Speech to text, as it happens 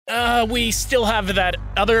We still have that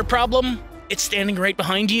other problem. It's standing right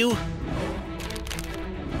behind you.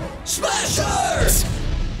 Smashers!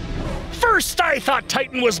 First I thought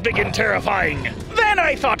Titan was big and terrifying. Then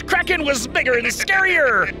I thought Kraken was bigger and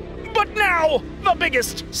scarier. But now, the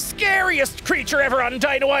biggest, scariest creature ever on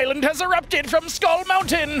Dino Island has erupted from Skull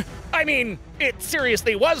Mountain. I mean, it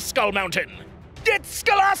seriously was Skull Mountain. It's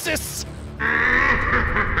Colossus!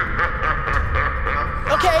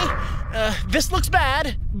 Okay, this looks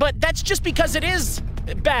bad, but that's just because it is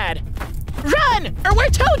bad. Run, or we're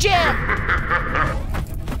toe jam!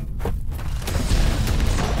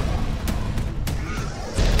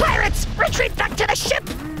 Pirates, retreat back to the ship!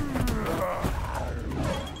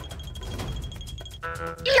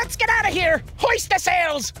 Let's get out of here! Hoist the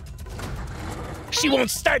sails! She won't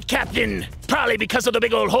start, Captain. Probably because of the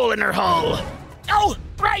big old hole in her hull. Oh,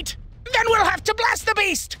 right! Then we'll have to blast the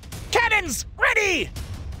beast! Cannons, ready!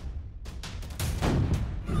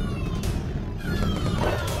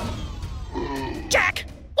 Jack,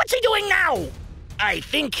 what's he doing now? I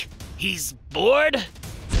think he's bored.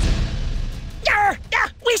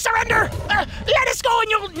 We surrender! Let us go and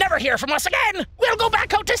you'll never hear from us again! We'll go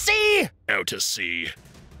back out to sea! Out to sea.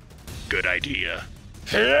 Good idea.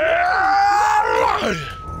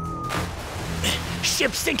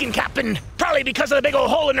 Ship sinking, Captain. Probably because of the big old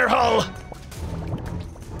hole in her hull.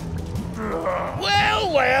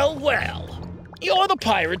 Well. You're the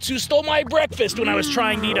pirates who stole my breakfast when I was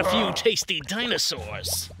trying to eat a few tasty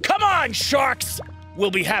dinosaurs. Come on, sharks!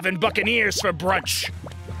 We'll be having buccaneers for brunch.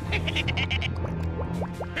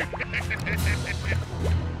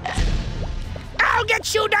 I'll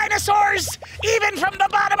get you, dinosaurs! Even from the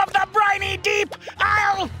bottom of the briny deep,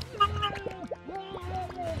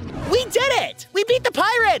 We did it! We beat the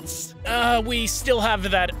pirates! We still have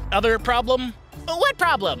that other problem. What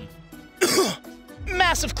problem?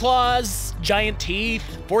 Massive claws, giant teeth,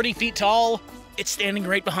 40 feet tall. It's standing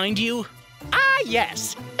right behind you. Ah,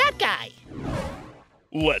 yes, that guy.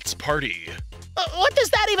 Let's party. What does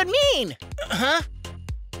that even mean? Huh?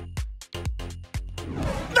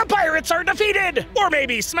 The pirates are defeated! Or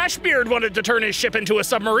maybe Smashbeard wanted to turn his ship into a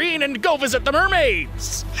submarine and go visit the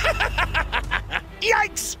mermaids.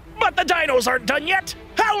 Yikes! But the dinos aren't done yet.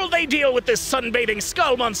 How will they deal with this sunbathing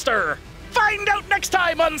skull monster? Find out next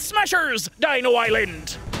time on Smashers Dino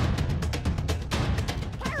Island.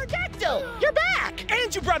 Dactyl, you're back!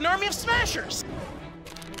 And you brought an army of Smashers.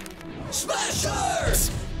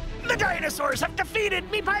 Smashers! The dinosaurs have defeated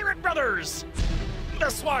me pirate brothers! The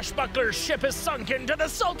swashbuckler ship is sunk into the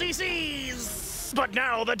salty seas! But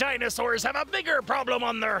now the dinosaurs have a bigger problem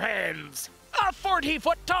on their hands! A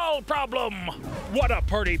 40-foot-tall problem! What up,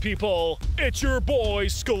 party people? It's your boy,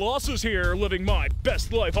 Colossus here, living my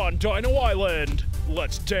best life on Dino Island.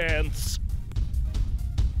 Let's dance.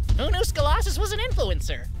 Who knew Colossus was an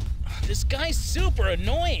influencer? This guy's super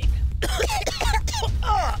annoying.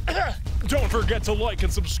 Don't forget to like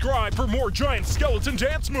and subscribe for more giant skeleton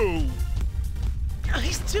dance moves.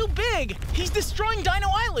 He's too big. He's destroying Dino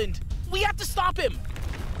Island. We have to stop him.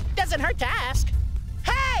 Doesn't hurt to ask.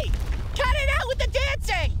 Hey, cut it out with the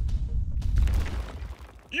dancing.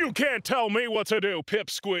 You can't tell me what to do,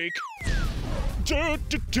 Pipsqueak. Do.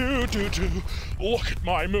 Look at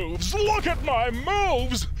my moves. Look at my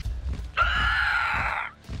moves.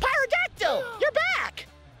 Pyrodactyl, you're back.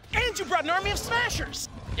 And you brought an army of Smashers.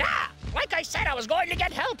 Yeah, like I said, I was going to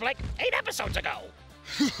get help like 8 episodes ago.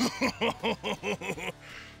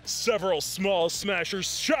 Several small smashers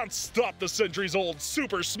shan't stop the centuries-old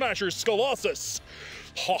Super Smasher Colossus.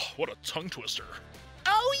 Oh, what a tongue twister.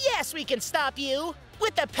 Oh yes, we can stop you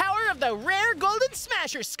with the power of the rare golden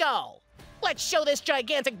smasher skull. Let's show this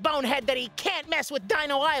gigantic bonehead that he can't mess with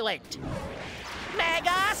Dino Island.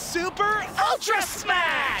 Mega Super Ultra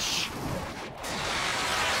Smash!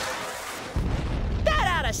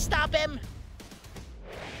 That ought to stop him.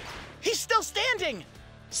 He's still standing.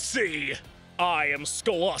 See, I am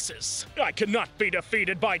Colossus. I cannot be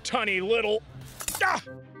defeated by tiny little... Ah!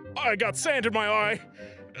 I got sand in my eye.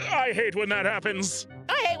 I hate when that happens.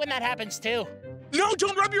 I hate when that happens too. No,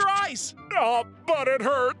 don't rub your eyes. Oh, but it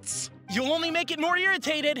hurts. You'll only make it more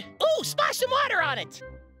irritated. Ooh, splash some water on it.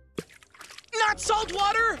 Not salt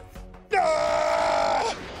water.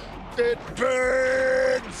 Ah! It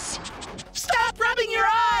burns. Stop rubbing your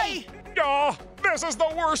eye. Oh, this is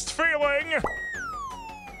the worst feeling.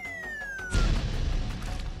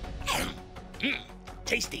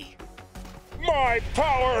 Tasty. My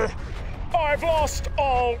power! I've lost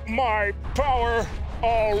all my power.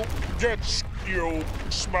 I'll get you,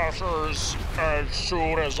 Smashers, as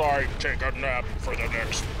soon as I take a nap for the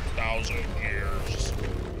next 1,000 years.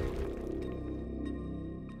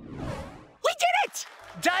 We did it!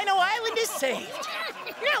 Dino Island is saved.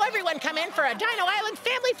 Now everyone come in for a Dino Island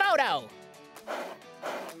family photo.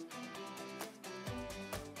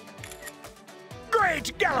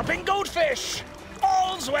 Great galloping goatfish!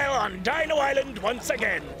 All's well on Dino Island once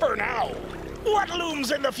again, for now. What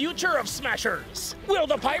looms in the future of Smashers? Will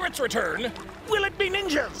the pirates return? Will it be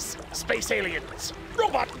ninjas, space aliens,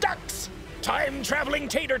 robot ducks, time-traveling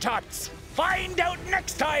tater tots? Find out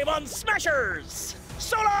next time on Smashers!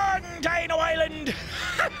 So long, Dino Island!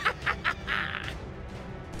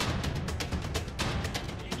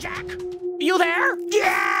 Jack? You there?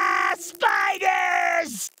 Yeah!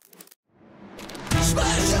 Spiders!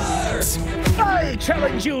 Smashers! I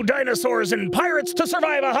challenge you dinosaurs and pirates to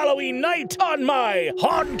survive a Halloween night on my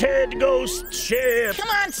haunted ghost ship! Come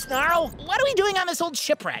on, Snarl! What are we doing on this old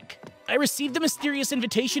shipwreck? I received a mysterious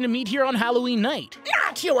invitation to meet here on Halloween night.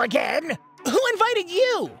 Not you again! Who invited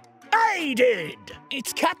you? I did!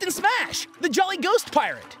 It's Captain Smash, the jolly ghost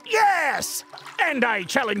pirate. Yes! And I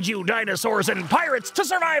challenge you dinosaurs and pirates to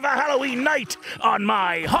survive a Halloween night on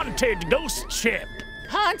my haunted ghost ship.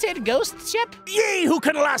 Haunted ghost ship? Ye who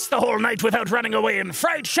can last the whole night without running away in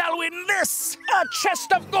fright shall win this! A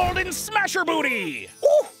chest of golden smasher booty!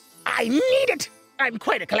 Ooh, I need it! I'm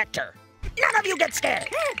quite a collector. None of you get scared!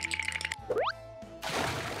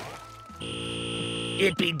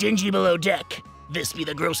 It be dingy below deck. This be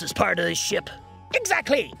the grossest part of this ship.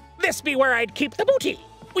 Exactly! This be where I'd keep the booty.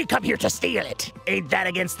 We come here to steal it. Ain't that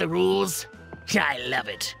against the rules? I love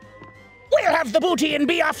it. We'll have the booty and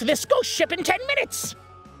be off this ghost ship in 10 minutes.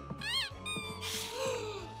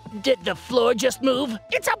 Did the floor just move?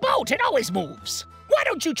 It's a boat, it always moves. Why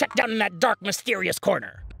don't you check down in that dark, mysterious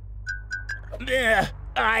corner?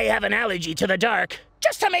 I have an allergy to the dark.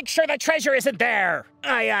 Just to make sure the treasure isn't there.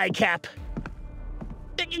 Aye, aye, Cap.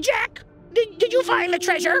 Jack, did you find the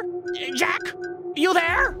treasure? Jack, you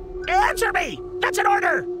there? Answer me! That's an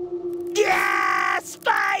order! Yeah,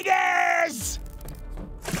 spiders!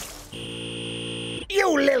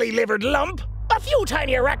 You lily-livered lump! A few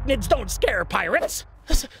tiny arachnids don't scare pirates!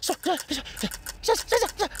 Spider!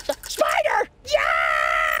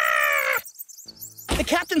 Yeah! The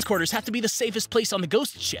captain's quarters have to be the safest place on the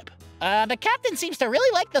ghost ship. The captain seems to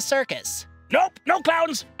really like the circus. Nope, no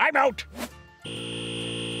clowns. I'm out.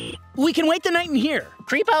 We can wait the night in here.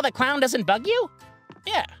 Creepo the clown doesn't bug you?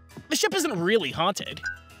 Yeah, the ship isn't really haunted.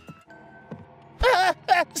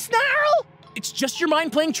 Snarl! It's just your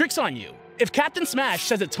mind playing tricks on you. If Captain Smash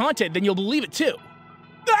says it's haunted, then you'll believe it too.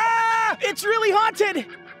 Ah! It's really haunted!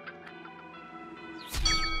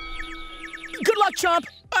 Good luck, Chomp.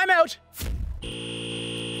 I'm out.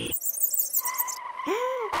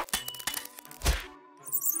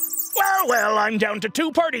 Well, I'm down to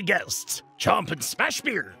 2 party guests, Chomp and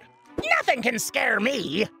Smashbeard. Nothing can scare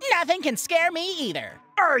me. Nothing can scare me either.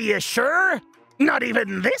 Are you sure? Not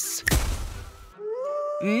even this?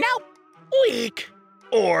 Nope. Weak.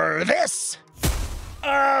 Or this?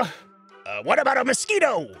 What about a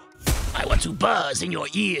mosquito? I want to buzz in your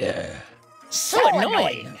ear. So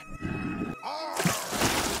annoying.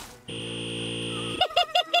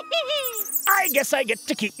 I guess I get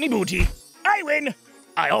to keep me booty. I win.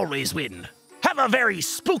 I always win. Have a very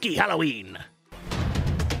spooky Halloween.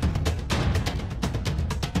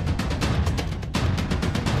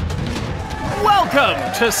 Welcome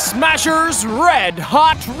to Smashers Red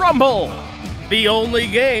Hot Rumble, the only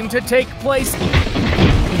game to take place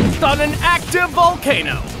on an active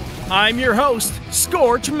volcano. I'm your host,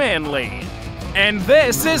 Scorch Manley, and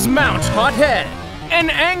this is Mount Hothead,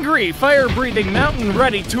 an angry, fire-breathing mountain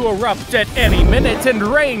ready to erupt at any minute and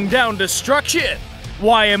rain down destruction.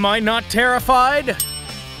 Why am I not terrified?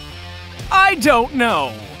 I don't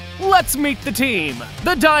know. Let's meet the team,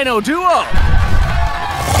 the Dino Duo.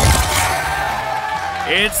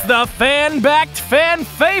 It's the fan-backed fan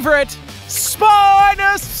favorite, Spinosaurus!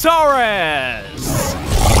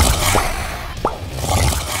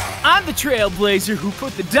 I'm the trailblazer who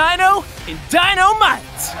put the dino in dynamite!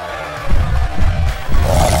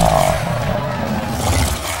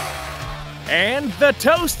 And the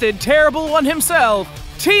toasted terrible one himself,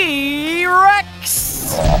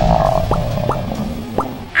 T-Rex!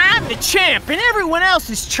 I'm the champ and everyone else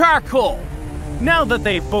is charcoal. Now that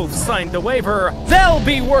they've both signed the waiver, they'll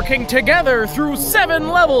be working together through 7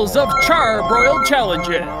 levels of charbroiled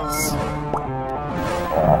challenges.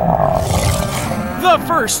 The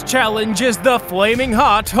first challenge is the Flaming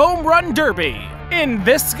Hot Home Run Derby. In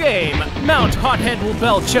this game, Mount Hothead will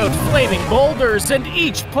belch out flaming boulders and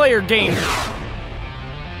each player gains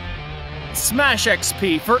Smash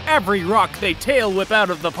XP for every rock they tail whip out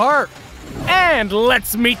of the park. And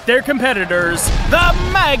let's meet their competitors, the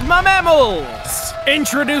Magma Maze!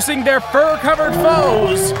 Introducing their fur-covered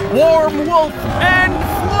foes, Warm Wolf and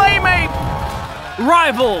Flame Ape!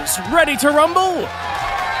 Rivals ready to rumble?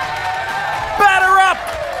 Batter up!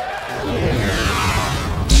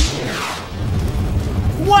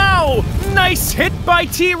 Wow! Nice hit by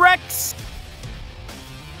T-Rex!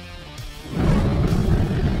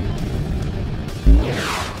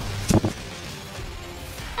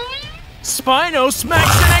 Spino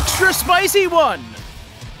smacks an extra spicy one!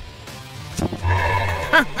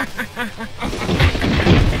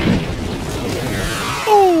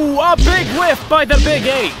 Ooh, a big whiff by the big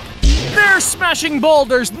ape! They're smashing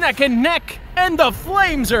boulders neck and neck, and the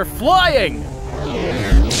flames are flying!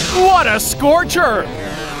 What a scorcher!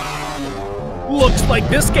 Looks like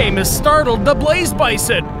this game has startled the Blaze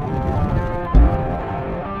Bison! Ow!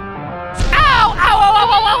 Ow! Ow!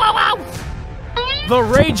 Ow! Ow! Ow! Ow! The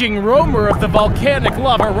raging roamer of the volcanic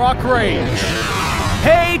lava rock range.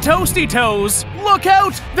 Hey, Toasty Toes! Look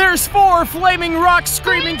out! There's 4 flaming rocks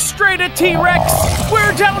screaming straight at T-Rex!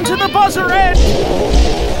 We're down to the buzzer end!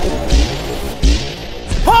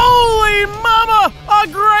 Holy mama! A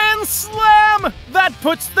grand slam! That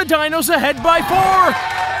puts the dinos ahead by 4!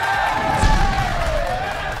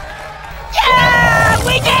 Yeah!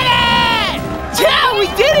 We did it! Yeah, we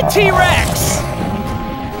did it, T-Rex!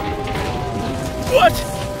 What?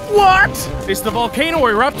 What? Is the volcano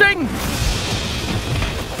erupting?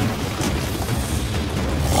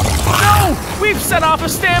 No! We've set off a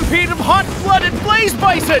stampede of hot-blooded Blaze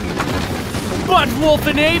Bison! But Wolf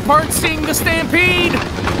and Ape aren't seeing the stampede!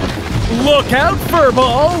 Look out,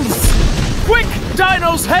 furballs! Quick!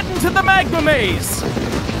 Dinos head into the Magma Maze!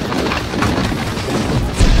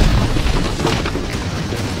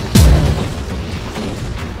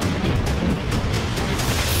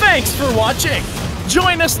 Thanks for watching!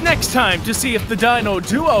 Join us next time to see if the Dino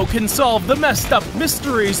Duo can solve the messed up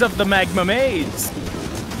mysteries of the Magma Maze.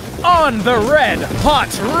 On the Red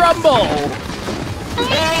Hot Rumble!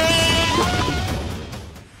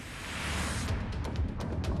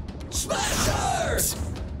 Smashers!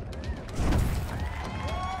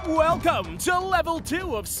 Welcome to Level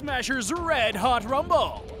 2 of Smashers Red Hot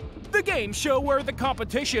Rumble, the game show where the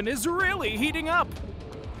competition is really heating up.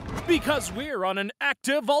 Because we're on an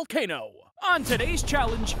active volcano. On today's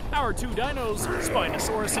challenge, our 2 dinos,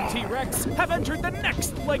 Spinosaurus and T-Rex, have entered the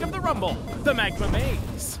next leg of the rumble, the Magma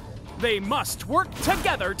Maze. They must work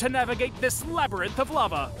together to navigate this labyrinth of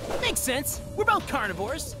lava. Makes sense. We're both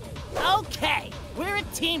carnivores. Okay, we're a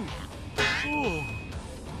team now. Ooh.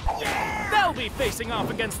 Yeah! They'll be facing off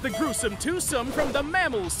against the gruesome twosome from the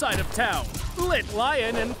mammal side of town, Lit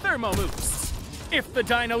Lion and Thermomoose. If the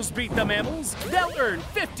dinos beat the mammals, they'll earn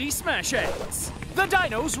 50 smash eggs. The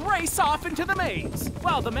dinos race off into the maze,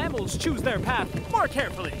 while the mammals choose their path more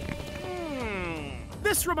carefully.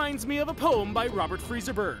 This reminds me of a poem by Robert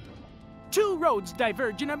Freezer Bird. 2 roads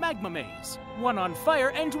diverge in a magma maze, one on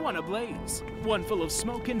fire and one ablaze, one full of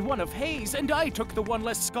smoke and one of haze, and I took the one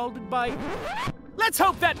less scalded by... Let's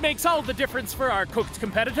hope that makes all the difference for our cooked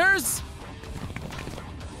competitors!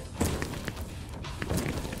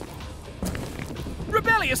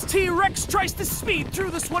 Rebellious T-Rex tries to speed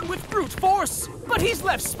through this one with brute force, but he's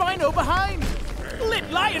left Spino behind. Lit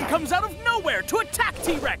Lion comes out of nowhere to attack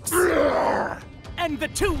T-Rex. And the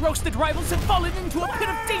 2 roasted rivals have fallen into a pit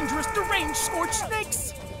of dangerous, deranged scorched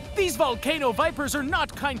snakes. These volcano vipers are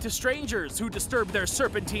not kind to strangers who disturb their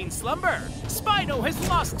serpentine slumber. Spino has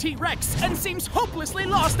lost T-Rex and seems hopelessly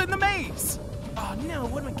lost in the maze. Oh no,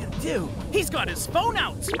 what am I gonna do? He's got his phone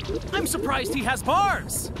out. I'm surprised he has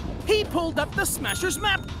bars. He pulled up the Smashers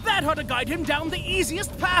map. That ought to guide him down the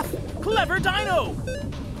easiest path. Clever dino.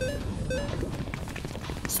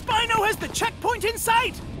 Spino has the checkpoint in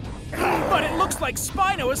sight. But it looks like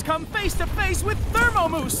Spino has come face to face with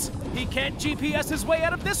Thermomoose. He can't GPS his way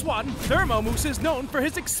out of this one. Thermomoose is known for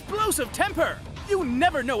his explosive temper. You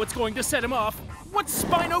never know what's going to set him off. What's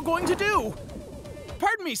Spino going to do?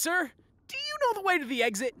 Pardon me, sir. Do you know the way to the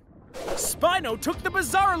exit? Spino took the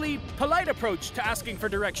bizarrely polite approach to asking for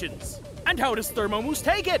directions. And how does Thermomoose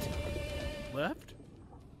take it? Left?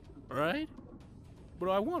 Right?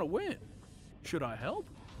 But I want to win. Should I help?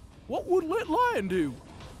 What would Lit Lion do?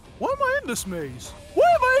 Why am I in this maze? Why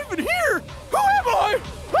am I even here? Who am I?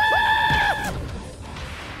 Ah!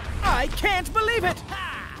 I can't believe it!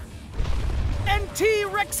 And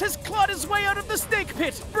T-Rex has clawed his way out of the snake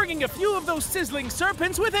pit, bringing a few of those sizzling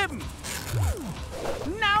serpents with him.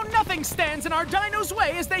 Now nothing stands in our dino's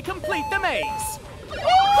way as they complete the maze.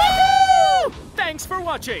 Woo-hoo! Thanks for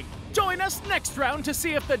watching. Join us next round to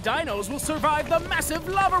see if the dinos will survive the massive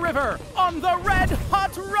lava river on the Red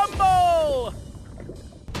Hot Rumble!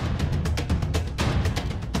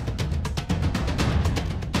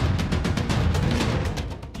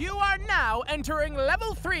 now entering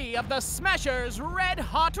level 3 of the Smashers Red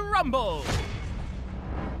Hot Rumble,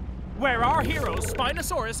 where our heroes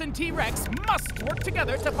Spinosaurus and T-Rex must work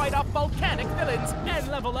together to fight off volcanic villains and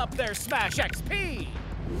level up their Smash XP.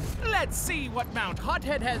 Let's see what Mount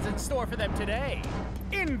Hothead has in store for them today.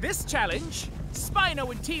 In this challenge,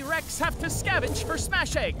 Spino and T-Rex have to scavenge for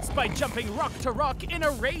Smash Eggs by jumping rock to rock in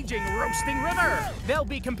a raging, roasting river. They'll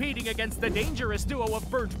be competing against the dangerous duo of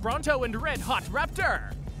Burnt Bronto and Red Hot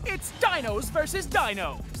Raptor. It's dinos versus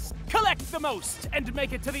dinos. Collect the most and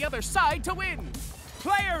make it to the other side to win.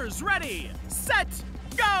 Players ready, set,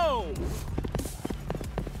 go!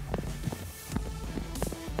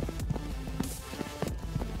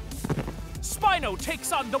 Spino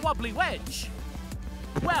takes on the wobbly wedge,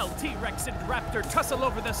 while T-Rex and Raptor tussle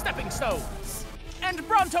over the stepping stones. And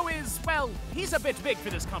Bronto is, well, he's a bit big for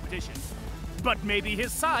this competition, but maybe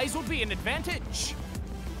his size will be an advantage.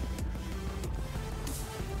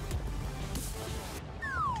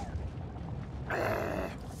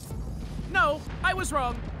 No, I was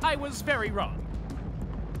wrong. I was very wrong.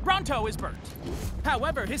 Bronto is burnt.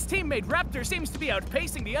 However, his teammate Raptor seems to be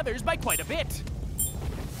outpacing the others by quite a bit.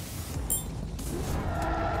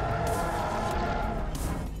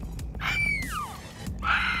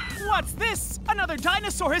 What's this? Another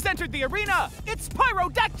dinosaur has entered the arena! It's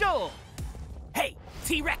Dactyl! Hey,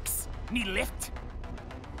 T-Rex, need a lift?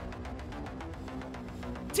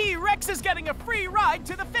 T-Rex is getting a free ride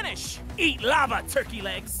to the finish! Eat lava, turkey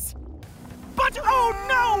legs! But oh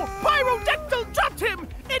no! Dactyl dropped him!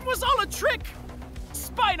 It was all a trick!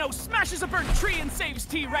 Spino smashes a burnt tree and saves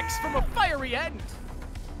T-Rex from a fiery end.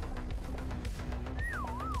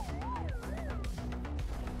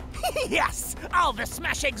 Yes! All the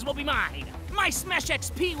Smash Eggs will be mine! My Smash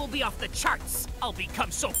XP will be off the charts! I'll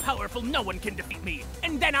become so powerful no one can defeat me!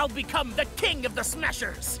 And then I'll become the king of the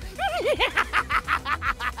Smashers!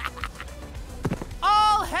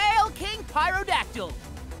 All hail King Dactyl!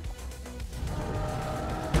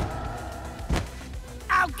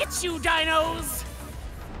 I'll get you, dinos!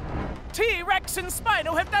 T-Rex and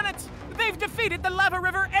Spino have done it! They've defeated the lava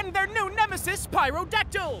river and their new nemesis,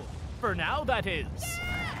 Dactyl! For now, that is.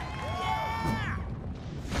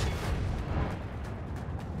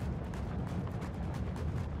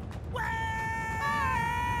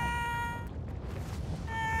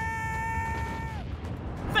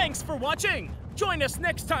 Thanks for watching! Join us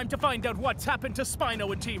next time to find out what's happened to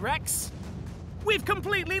Spino and T-Rex. We've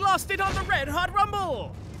completely lost it on the Red Hot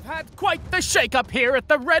Rumble! Had quite the shake-up here at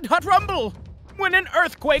the Red Hot Rumble, when an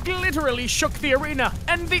earthquake literally shook the arena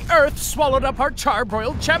and the earth swallowed up our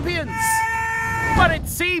charbroiled champions. But it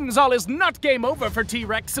seems all is not game over for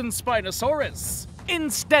T-Rex and Spinosaurus.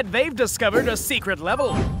 Instead, they've discovered a secret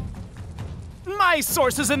level. My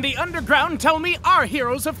sources in the underground tell me our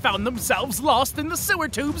heroes have found themselves lost in the sewer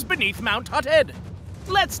tubes beneath Mount Hothead.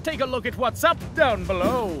 Let's take a look at what's up down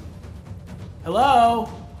below. Hello?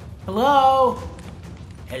 Hello?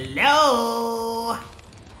 Hello?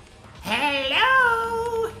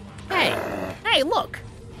 Hello? Hey, look.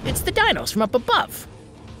 It's the dinos from up above.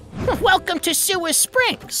 Welcome to Sewer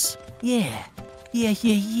Springs. Yeah. Have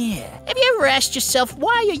you ever asked yourself,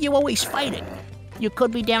 why are you always fighting? You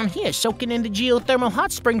could be down here soaking in the geothermal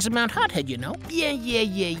hot springs of Mount Hothead, you know?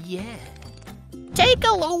 Yeah. Take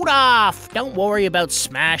a load off. Don't worry about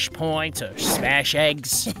smash points or smash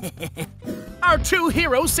eggs. Our two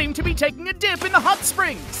heroes seem to be taking a dip in the hot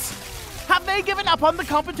springs. Have they given up on the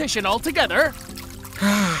competition altogether?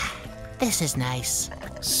 This is nice.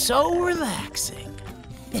 So relaxing.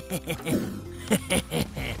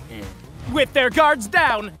 With their guards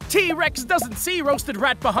down, T-Rex doesn't see Roasted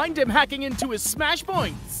Rat behind him hacking into his smash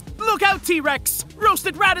points. Look out, T-Rex!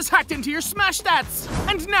 Roasted Rat has hacked into your smash stats,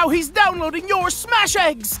 and now he's downloading your smash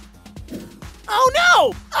eggs! Oh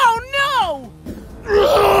no! Oh no!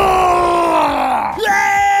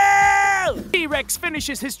 T-Rex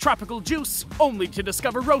finishes his tropical juice, only to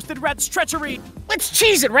discover Roasted Rat's treachery. Let's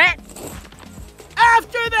cheese it, Rat!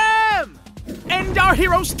 After them! And our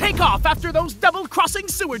heroes take off after those double-crossing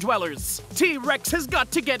sewer dwellers. T-Rex has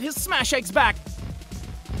got to get his smash eggs back.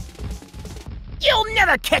 You'll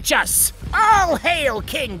never catch us! All hail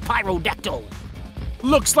King Dactyl!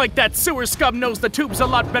 Looks like that sewer scum knows the tubes a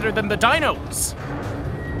lot better than the dinos.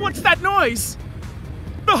 What's that noise?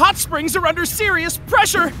 The hot springs are under serious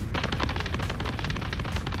pressure!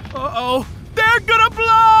 Uh-oh, they're gonna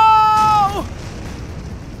blow!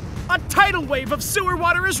 A tidal wave of sewer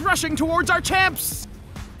water is rushing towards our champs!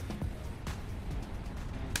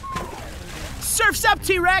 Surf's up,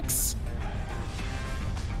 T-Rex!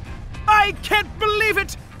 I can't believe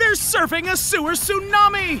it! They're surfing a sewer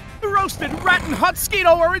tsunami! Roasted Rat and Hot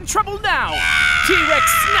Skeeto are in trouble now! T-Rex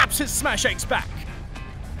snaps his smash eggs back.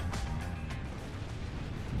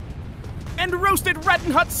 And roasted red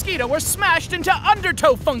and hot Skeeto are smashed into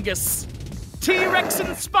undertow fungus. T-Rex and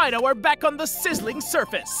Spino are back on the sizzling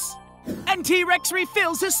surface. And T-Rex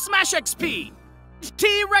refills his Smash XP.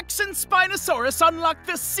 T-Rex and Spinosaurus unlock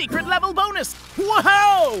the secret level bonus.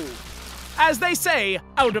 Whoa! As they say,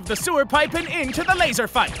 out of the sewer pipe and into the laser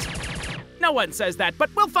fight. No one says that, but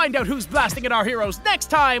we'll find out who's blasting at our heroes next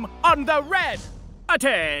time on the Red.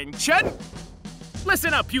 Attention!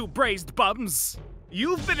 Listen up, you brazed bums.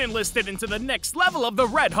 You've been enlisted into the next level of the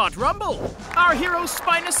Red Hot Rumble. Our heroes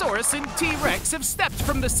Spinosaurus and T-Rex have stepped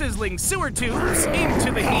from the sizzling sewer tubes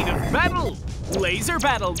into the heat of battle. Laser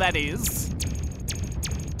battle, that is.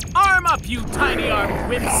 Arm up, you tiny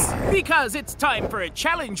armed wimps, because it's time for a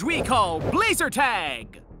challenge we call Blazer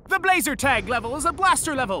Tag. The Blazer Tag level is a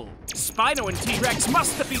blaster level. Spino and T-Rex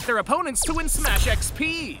must defeat their opponents to win Smash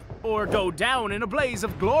XP, or go down in a blaze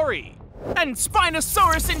of glory. And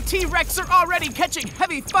Spinosaurus and T-Rex are already catching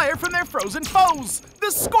heavy fire from their frozen foes,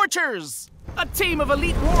 the Scorchers! A team of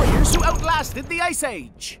elite warriors who outlasted the Ice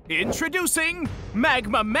Age. Introducing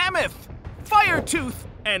Magma Mammoth, Firetooth,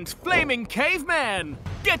 and Flaming Caveman.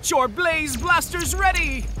 Get your blaze blasters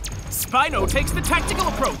ready! Spino takes the tactical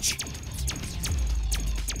approach.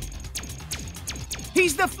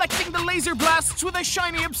 He's deflecting the laser blasts with a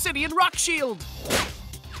shiny obsidian rock shield.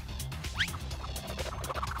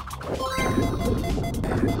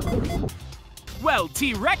 Well,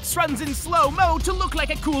 T-Rex runs in slow-mo to look like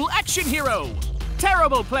a cool action hero.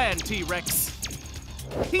 Terrible plan, T-Rex.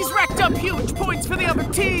 He's racked up huge points for the other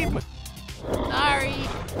team. Sorry.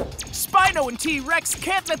 Spino and T-Rex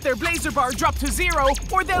can't let their Blazer Bar drop to 0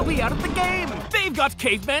 or they'll be out of the game. They've got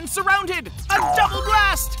Caveman surrounded. A double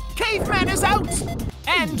blast! Caveman is out!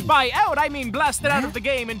 And by out, I mean blasted out of the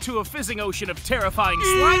game into a fizzing ocean of terrifying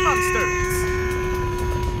slime monsters.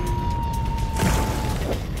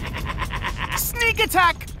 Sneak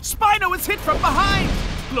attack! Spino is hit from behind!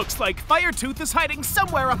 Looks like Firetooth is hiding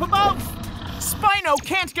somewhere up above. Spino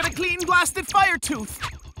can't get a clean blasted Firetooth.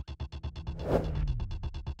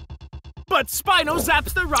 But Spino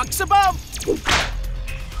zaps the rocks above.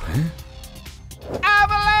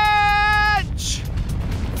 Avalanche!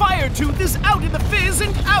 Firetooth is out in the fizz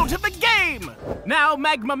and out of the game! Now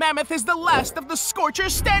Magma Mammoth is the last of the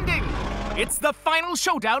Scorchers standing. It's the final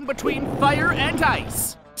showdown between fire and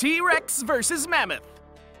ice. T-Rex versus Mammoth.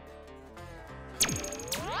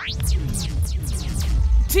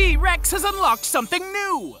 T-Rex has unlocked something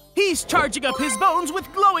new. He's charging up his bones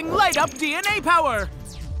with glowing light-up DNA power.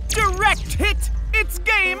 Direct hit! It's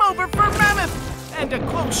game over for Mammoth! And a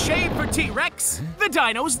close shave for T-Rex. The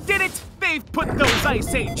dinos did it! They've put those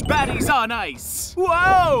Ice Age baddies on ice.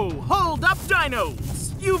 Whoa! Hold up,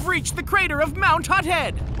 dinos! You've reached the crater of Mount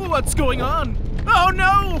Hothead. What's going on? Oh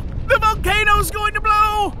no! The volcano's going to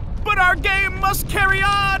blow! But our game must carry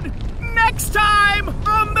on! Next time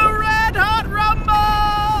on the Red Hot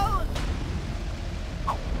Rumble!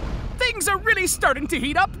 Things are really starting to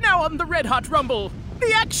heat up now on the Red Hot Rumble.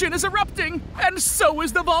 The action is erupting, and so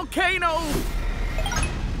is the volcano.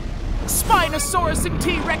 Spinosaurus and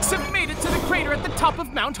T-Rex have made it to the crater at the top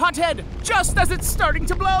of Mount Hothead, just as it's starting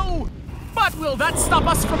to blow. But will that stop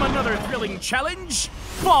us from another thrilling challenge?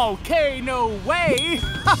 Volcano way!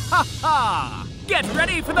 Ha ha ha! Get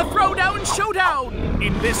ready for the Throwdown Showdown!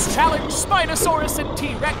 In this challenge, Spinosaurus and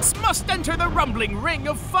T-Rex must enter the rumbling ring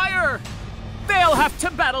of fire. They'll have to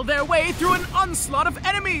battle their way through an onslaught of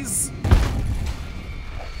enemies.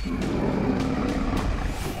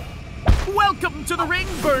 Welcome to the ring,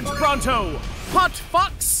 Burnt Bronto, Hot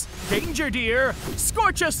Fox, Danger Deer,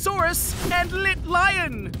 Scorchosaurus, and Lit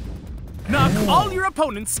Lion. Knock all your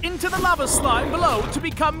opponents into the lava slime below to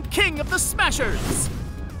become king of the Smashers.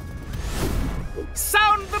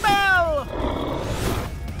 Sound the bell!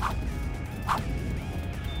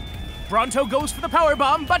 Bronto goes for the power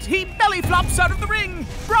bomb, but he belly flops out of the ring.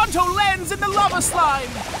 Bronto lands in the lava slime.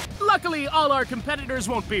 Luckily, all our competitors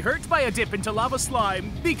won't be hurt by a dip into lava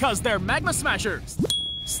slime because they're Magma Smashers.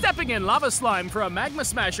 Stepping in lava slime for a Magma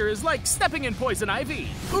Smasher is like stepping in poison ivy.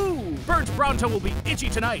 Ooh, Burnt Bronto will be itchy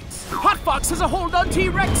tonight. Hot Fox has a hold on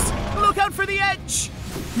T-Rex. Look out for the edge.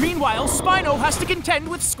 Meanwhile, Spino has to contend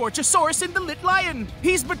with Scorchosaurus and the Lit Lion.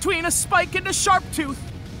 He's between a spike and a sharp tooth.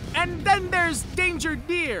 And then there's Danger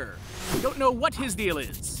Deer. Don't know what his deal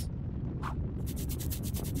is.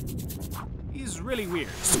 He's really weird.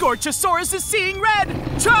 Scorchosaurus is seeing red!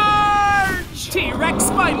 Charge! T-Rex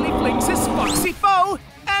finally flings his foxy foe,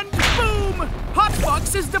 and boom! Hot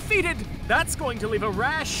Fox is defeated. That's going to leave a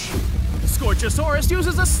rash. Scorchosaurus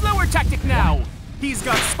uses a slower tactic now. He's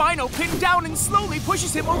got Spino pinned down and slowly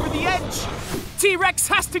pushes him over the edge. T-Rex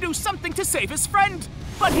has to do something to save his friend,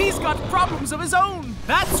 but he's got problems of his own.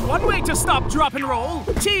 That's one way to stop drop and roll.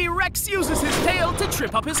 T-Rex uses his tail to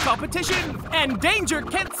trip up his competition, and Danger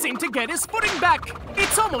can't seem to get his footing back.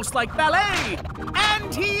 It's almost like ballet.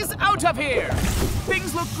 And he's out of here.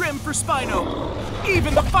 Things look grim for Spino.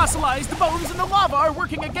 Even the fossilized bones in the lava are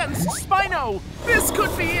working against Spino. This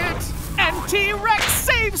could be it. And T-Rex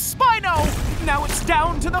saves Spino. Now it's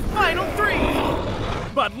down to the final 3.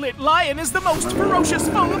 But Lit Lion is the most ferocious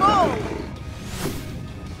foe of all.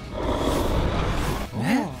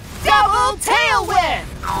 Double tail whip!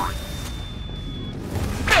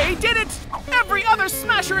 They did it! Every other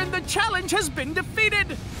Smasher in the challenge has been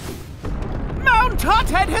defeated. Mount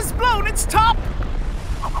Hothead has blown its top.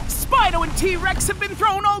 Spino and T-Rex have been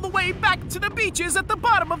thrown all the way back to the beaches at the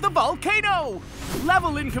bottom of the volcano.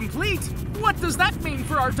 Level incomplete. What does that mean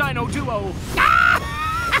for our dino duo?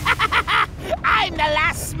 I'm the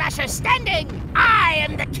last Smasher standing! I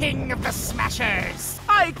am the king of the Smashers!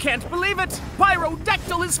 I can't believe it!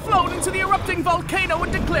 Dactyl has flown into the erupting volcano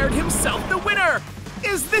and declared himself the winner!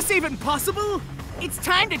 Is this even possible? It's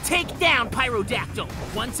time to take down Dactyl,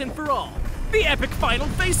 once and for all. The epic final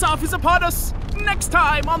face-off is upon us! Next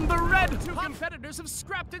time on The Red, 2 competitors have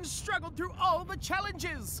scrapped and struggled through all the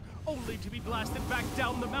challenges, only to be blasted back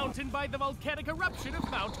down the mountain by the volcanic eruption of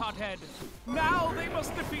Mount Hothead. Now they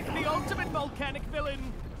must defeat the ultimate volcanic villain,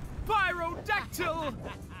 Dactyl!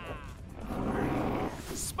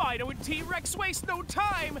 Spino and T-Rex waste no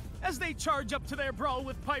time as they charge up to their brawl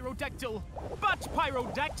with Dactyl. But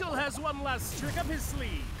Dactyl has one last trick up his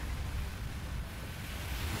sleeve.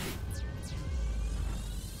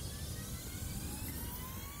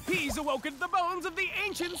 He's awoken the bones of the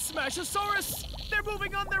ancient Smash-o-saurus. They're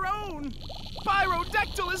moving on their own.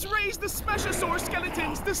 Dactyl has raised the Smash-o-saur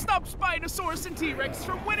skeletons to stop Spinosaurus and T-Rex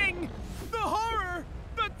from winning. The horror,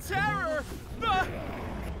 the terror, the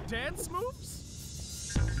dance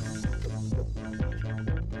moves?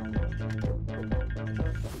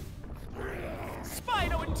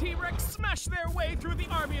 Spino and T-Rex smash their way through the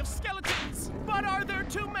army of skeletons. But are there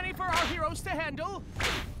too many for our heroes to handle?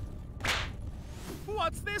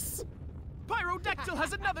 What's this? Dactyl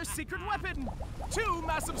has another secret weapon. 2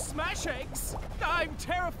 massive smash eggs. I'm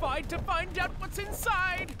terrified to find out what's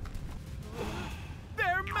inside.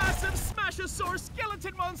 They're massive Smash-o-saur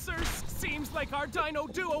skeleton monsters. Seems like our dino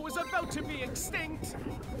duo is about to be extinct.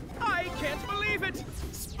 I can't believe it.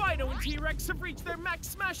 Spino and T-Rex have reached their max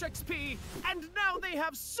Smash XP, and now they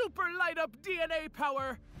have super light-up DNA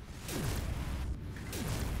power.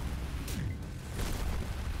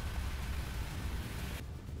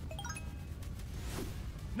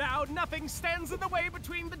 Now nothing stands in the way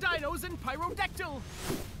between the dinos and Dactyl.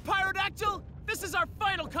 Dactyl, this is our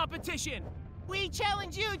final competition. We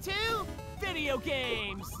challenge you to video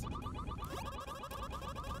games.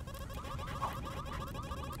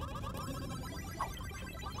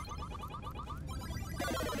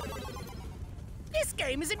 This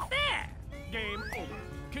game isn't fair. Game over.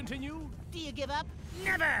 Continue. Do you give up?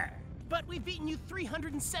 Never! But we've beaten you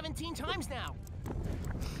 317 times now.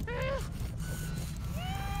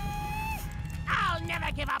 I'll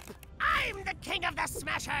never give up! I'm the king of the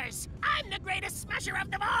Smashers! I'm the greatest Smasher of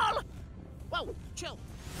them all! Whoa, chill.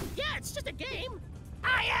 Yeah, it's just a game!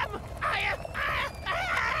 I am...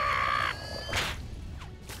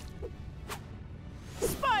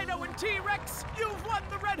 Spino and T-Rex, you've won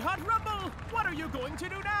the Red Hot Rumble! What are you going to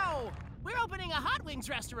do now? We're opening a Hot Wings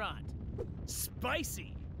restaurant.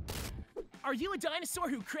 Spicy. Are you a dinosaur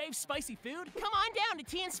who craves spicy food? Come on down to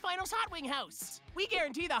T and Spino's Hot Wing House. We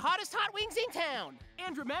guarantee the hottest hot wings in town.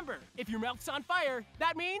 And remember, if your mouth's on fire,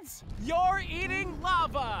 that means you're eating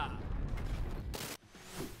lava!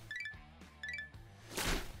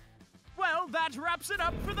 Well, that wraps it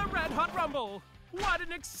up for the Red Hot Rumble. What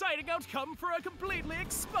an exciting outcome for a completely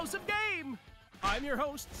explosive game! I'm your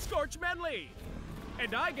host, Scorch Manley,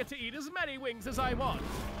 and I get to eat as many wings as I want.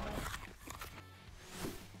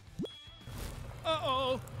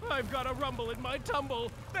 Uh-oh, I've got a rumble in my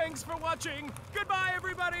tumble. Thanks for watching. Goodbye,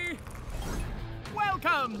 everybody.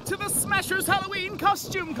 Welcome to the Smashers Halloween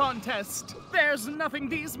Costume Contest. There's nothing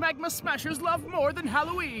these Magma Smashers love more than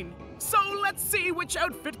Halloween. So let's see which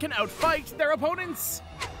outfit can outfight their opponents.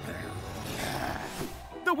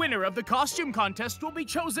 The winner of the costume contest will be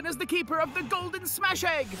chosen as the keeper of the Golden Smash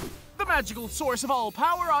Egg, the magical source of all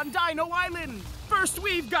power on Dino Island. First,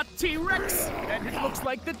 we've got T-Rex, and it looks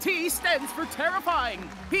like the T stands for terrifying.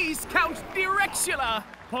 He's Count Direxula,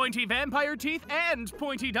 pointy vampire teeth and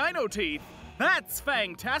pointy dino teeth. That's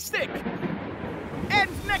fantastic. And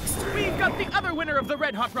Next, we've got the other winner of the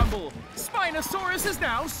Red Hot Rumble. Spinosaurus is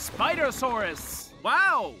now Spidersaurus.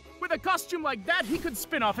 Wow! With a costume like that, he could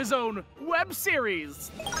spin off his own web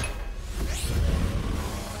series.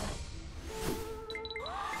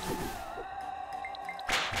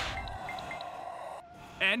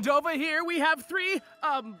 And over here we have three,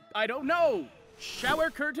 I don't know,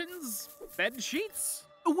 shower curtains, bed sheets?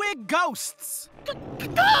 We're ghosts.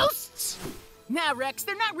 Ghosts! Nah, Rex,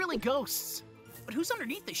 they're not really ghosts. But who's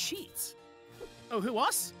underneath the sheets? Oh, who,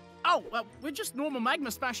 us? Oh, we're just normal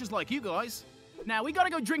magma smashers like you guys. Now, we gotta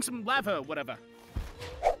go drink some lava, whatever.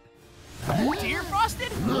 Deer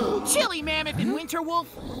Frosted? Chili Mammoth and Winter Wolf?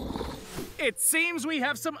 It seems we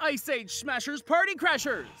have some Ice Age Smashers Party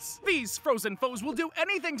Crashers. These frozen foes will do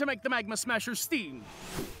anything to make the Magma Smashers steam.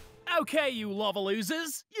 Okay, you lava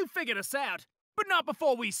losers, you figured us out. But not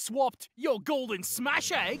before we swapped your golden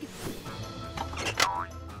smash egg.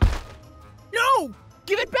 No!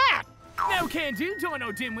 Give it back! No can do,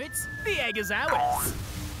 Dino dimwits. The egg is ours.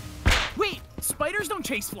 Wait, spiders don't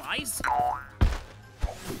chase flies?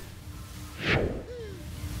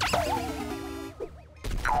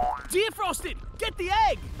 Dear Frosted, get the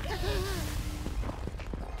egg!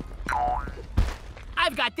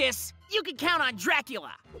 I've got this. You can count on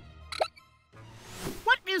Dracula.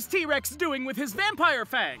 What is T-Rex doing with his vampire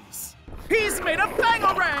fangs? He's made a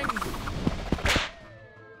fang-o-rang!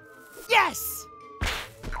 Yes!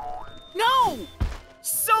 No!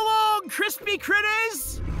 So long, crispy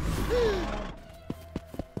critters!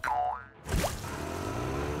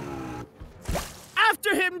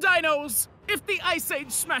 After him, dinos! If the Ice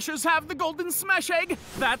Age Smashers have the golden smash egg,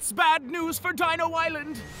 that's bad news for Dino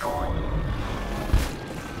Island.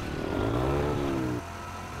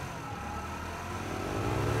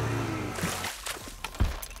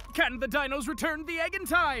 Can the dinos return the egg in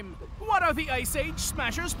time? What are the Ice Age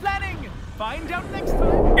Smashers planning? Find out next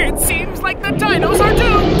time. It seems like the dinos are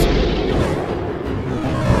doomed!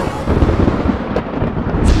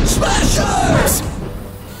 Smashers!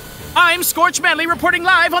 I'm Scorch Manley reporting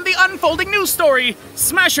live on the unfolding news story.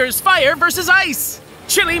 Smashers Fire versus Ice.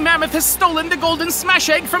 Chili Mammoth has stolen the golden smash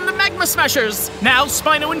egg from the Magma Smashers. Now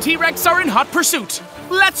Spino and T-Rex are in hot pursuit.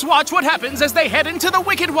 Let's watch what happens as they head into the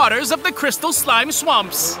wicked waters of the Crystal Slime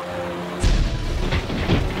Swamps.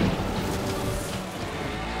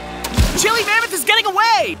 Chili Mammoth is getting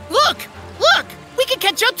away! Look! Look! We can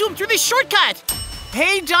catch up to him through this shortcut!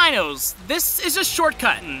 Hey dinos, this is a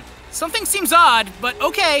shortcut. Something seems odd, but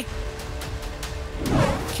okay.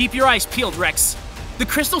 Keep your eyes peeled, Rex. The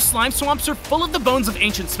Crystal Slime Swamps are full of the bones of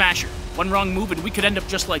ancient Smasher. One wrong move and we could end up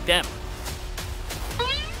just like them.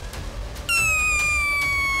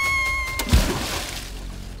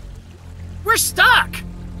 We're stuck!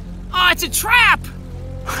 Oh, it's a trap!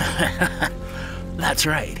 That's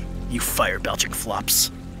right, you fire-belching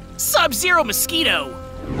flops. Sub-Zero Mosquito!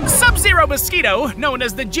 Sub-Zero Mosquito, known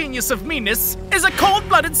as the genius of meanness, is a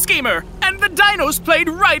cold-blooded schemer, and the dinos played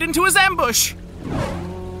right into his ambush.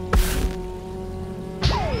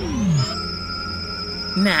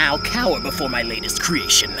 Now cower before my latest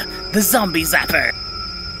creation, the Zombie Zapper.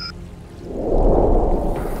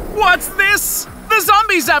 What's this? The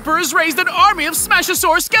Zombie Zapper has raised an army of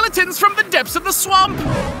Smash-o-saur skeletons from the depths of the swamp.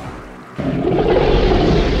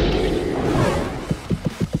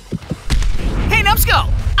 Hey, Numbskull!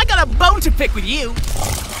 I got a bone to pick with you.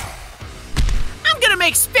 I'm gonna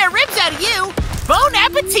make spare ribs out of you. Bon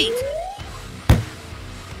appetit!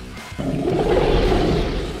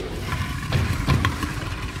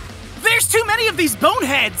 There's too many of these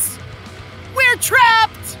boneheads! We're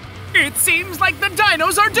trapped! It seems like the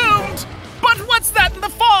dinos are doomed! But what's that in the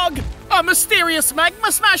fog? A mysterious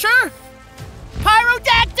magma smasher?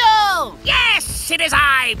 Pyrodactyl! Yes, it is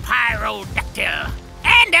I, Pyrodactyl.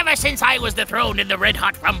 And ever since I was dethroned in the Red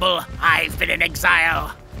Hot Rumble, I've been in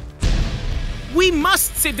exile. We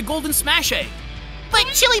must save the golden smash egg. But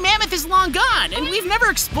Chili Mammoth is long gone, and we've never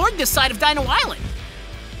explored this side of Dino Island.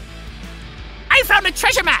 I found a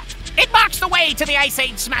treasure map. It marks the way to the Ice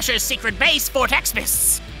Age Smashers' secret base, Fort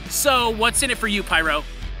Xmas. So, what's in it for you, Pyro?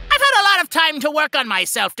 I've had a lot of time to work on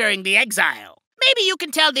myself during the exile. Maybe you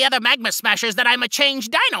can tell the other Magma Smashers that I'm a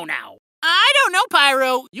changed dino now. I don't know,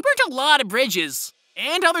 Pyro. You burnt a lot of bridges.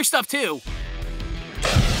 And other stuff, too.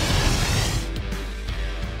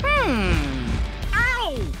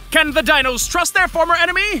 Ow! Can the dinos trust their former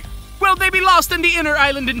enemy? Will they be lost in the inner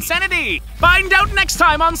island insanity? Find out next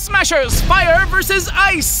time on Smashers Fire versus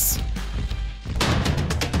Ice!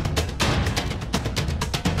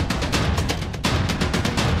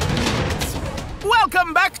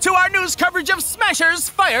 Welcome back to our news coverage of Smashers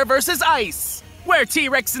Fire vs. Ice. where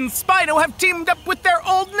T-Rex and Spino have teamed up with their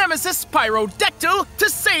old nemesis, Dactyl, to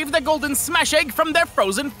save the golden smash egg from their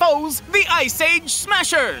frozen foes, the Ice Age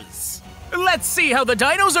Smashers. Let's see how the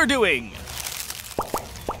dinos are doing.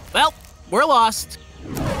 Well, we're lost.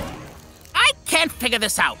 I can't figure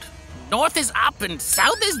this out. North is up and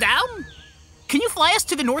south is down? Can you fly us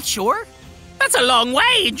to the North Shore? That's a long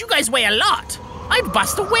way, and you guys weigh a lot. I'd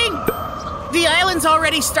bust a wing. The island's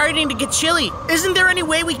already starting to get chilly. Isn't there any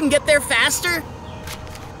way we can get there faster?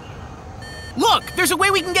 Look, there's a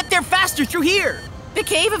way we can get there faster through here. The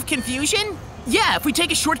Cave of Confusion? Yeah, if we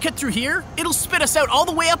take a shortcut through here, it'll spit us out all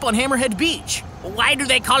the way up on Hammerhead Beach. Why do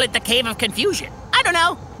they call it the Cave of Confusion? I don't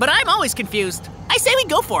know, but I'm always confused. I say we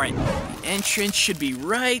go for it. The entrance should be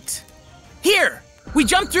right here. We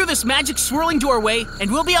jump through this magic swirling doorway,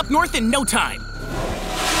 and we'll be up north in no time.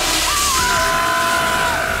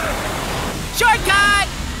 Shortcut!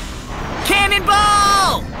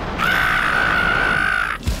 Cannonball!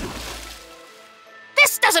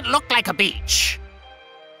 This doesn't look like a beach.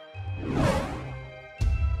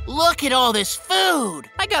 Look at all this food.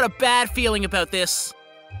 I got a bad feeling about this.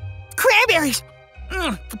 Cranberries!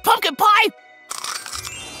 Pumpkin pie!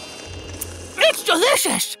 It's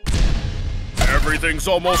delicious! Everything's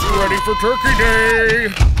almost ready for Turkey Day!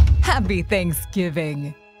 Happy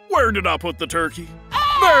Thanksgiving. Where did I put the turkey?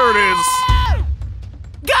 There it is!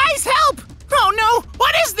 Guys, help! Oh no,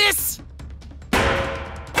 what is this?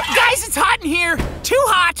 Guys, it's hot in here! Too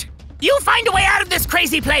hot! You find a way out of this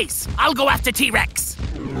crazy place! I'll go after T-Rex.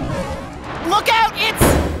 Look out, it's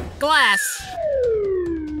glass.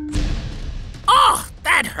 Oh,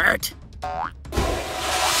 that hurt.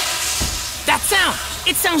 That sound!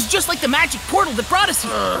 It sounds just like the magic portal that brought us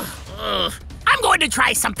here. I'm going to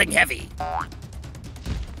try something heavy.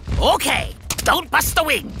 Okay, don't bust the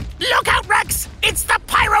wing. Look out, Rex! It's the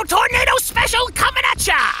Pyro Tornado Special coming at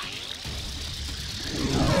ya!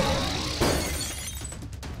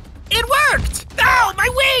 It worked! Oh, my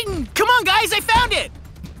wing! Come on, guys, I found it!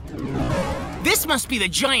 This must be the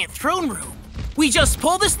giant throne room. We just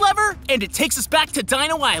pull this lever, and it takes us back to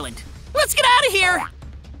Dino Island. Let's get out of here!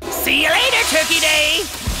 See you later, Turkey Day!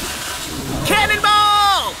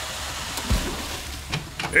 Cannonball!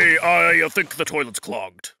 Hey, I think the toilet's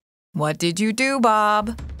clogged. What did you do,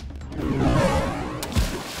 Bob?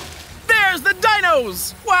 There's the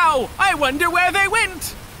dinos! Wow, I wonder where they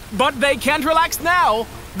went. But they can't relax now.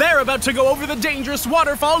 They're about to go over the dangerous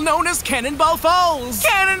waterfall known as Cannonball Falls.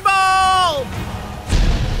 Cannonball!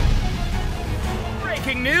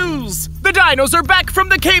 Breaking news! The dinos are back from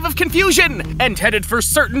the Cave of Confusion and headed for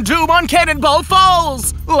certain doom on Cannonball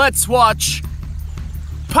Falls. Let's watch.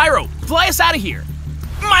 Pyro, fly us out of here.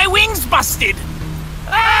 My wing's busted!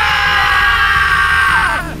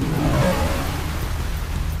 Ah!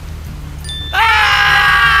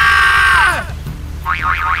 Ah!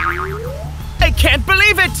 I can't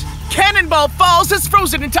believe it! Cannonball Falls has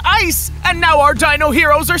frozen into ice, and now our dino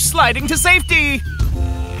heroes are sliding to safety.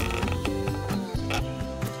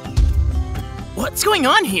 What's going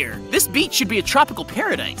on here? This beach should be a tropical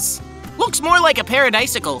paradise. Looks more like a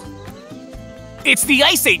paradisicle. It's the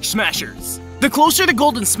Ice Age Smashers. The closer the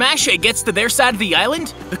golden smash egg gets to their side of the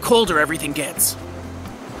island, the colder everything gets.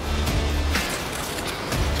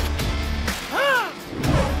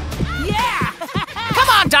 Yeah! Come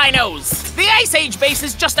on, dinos! The Ice Age base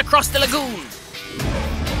is just across the lagoon.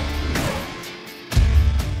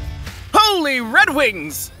 Holy Red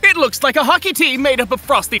Wings! It looks like a hockey team made up of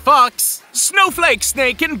Frosty Fox, Snowflake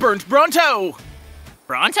Snake, and Burnt Bronto.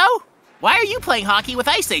 Bronto? Why are you playing hockey with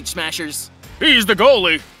Ice Age Smashers? He's the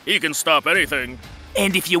goalie. He can stop anything.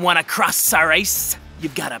 And if you want to cross our ice,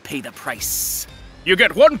 you've got to pay the price. You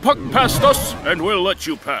get one puck past us, and we'll let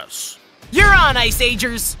you pass. You're on, Ice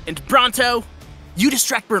Agers! And Bronto, you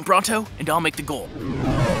distract Burnt Bronto, and I'll make the goal.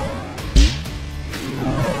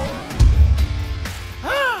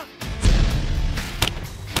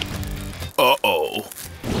 Uh-oh.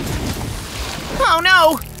 Oh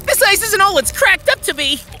no! This ice isn't all it's cracked up to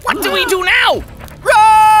be! What do we do now?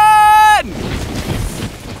 Run!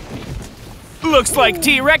 Looks like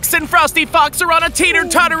T-Rex and Frosty Fox are on a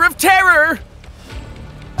teeter-totter of terror.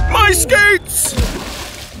 My skates!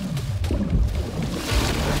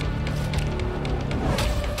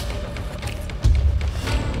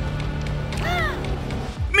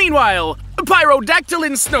 Meanwhile, Pyrodactyl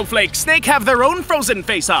and Snowflake Snake have their own frozen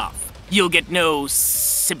face-off. You'll get no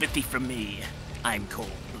sympathy from me. I'm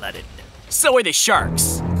cold-blooded. So are the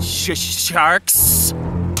sharks. Sharks?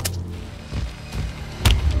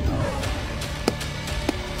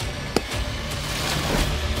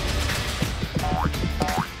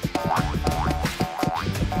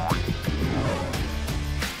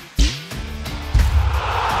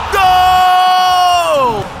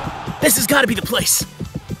 gotta be the place.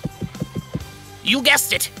 You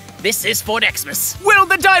guessed it. This is Fort Xmas. Will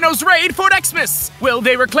the dinos raid Fort Xmas? Will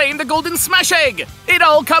they reclaim the golden smash egg? It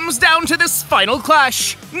all comes down to this final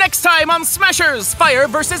clash. Next time on Smashers, Fire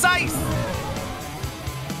vs. Ice.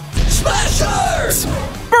 Smashers!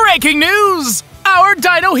 Breaking news! Our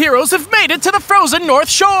dino heroes have made it to the frozen North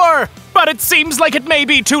Shore. But it seems like it may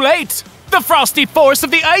be too late. The frosty force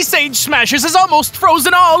of the Ice Age Smashers has almost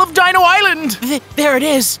frozen all of Dino Island. There it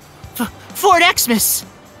is. Fort Xmas.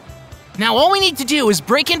 Now all we need to do is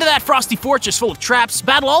break into that frosty fortress full of traps,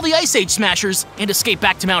 battle all the Ice Age Smashers, and escape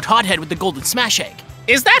back to Mount Hothead with the golden smash egg.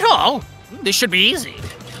 Is that all? This should be easy.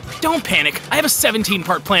 Don't panic. I have a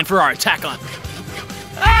 17-part plan for our attack on.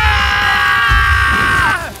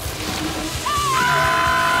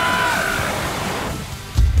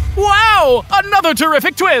 Wow! Another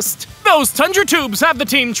terrific twist! Those tundra tubes have the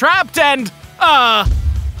team trapped and, ho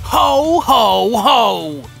ho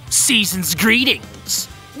ho! Season's greetings.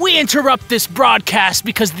 We interrupt this broadcast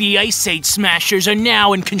because the Ice Age Smashers are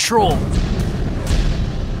now in control.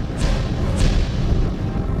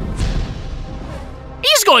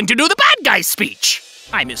 He's going to do the bad guy speech.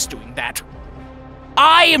 I miss doing that.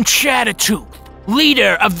 I am Chattertooth,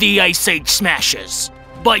 leader of the Ice Age Smashers.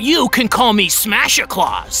 But you can call me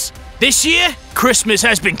Smasher-Claus. This year, Christmas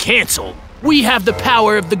has been canceled. We have the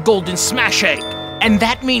power of the golden smash egg, and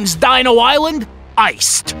that means Dino Island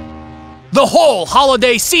iced. The whole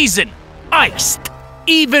holiday season, iced.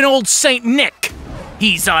 Even old Saint Nick,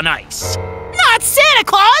 he's on ice. Not Santa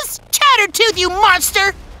Claus! Chattertooth, you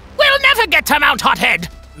monster! We'll never get to Mount Hothead.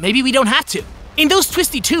 Maybe we don't have to. In those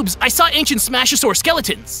twisty tubes, I saw ancient Smash-o-saur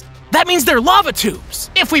skeletons. That means they're lava tubes.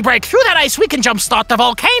 If we break through that ice, we can jumpstart the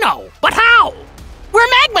volcano. But how? We're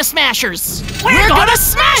Magma Smashers! We're gonna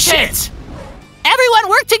smash it! Everyone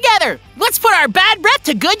work together! Let's put our bad breath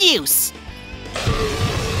to good use!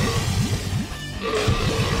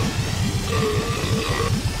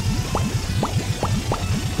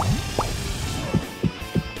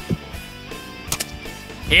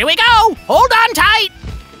 Here we go! Hold on tight!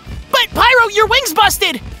 But Pyro, your wing's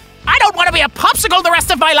busted! I don't want to be a popsicle the rest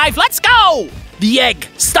of my life. Let's go! The egg.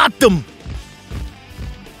 Stop them.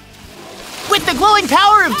 With the glowing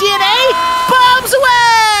power of DNA, bombs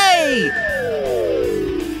away!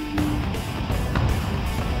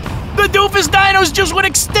 The doofus dinos just went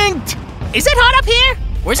extinct. Is it hot up here?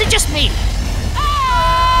 Or is it just me?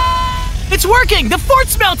 It's working. The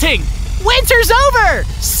fort's melting. Winter's over!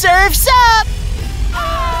 Surf's up!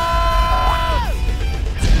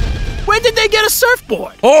 When did they get a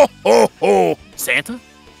surfboard? Ho, ho, ho! Santa?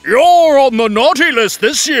 You're on the naughty list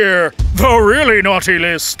this year. The really naughty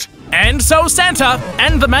list. And so Santa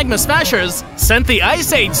and the Magma Smashers sent the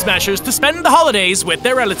Ice Age Smashers to spend the holidays with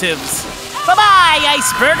their relatives. Bye-bye,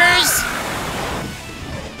 icebergers!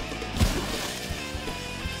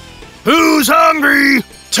 Who's hungry?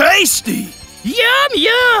 Tasty! Yum,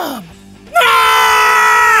 yum!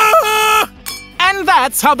 And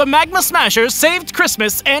that's how the Magma Smashers saved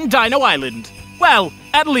Christmas and Dino Island. Well,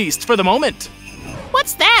 at least for the moment.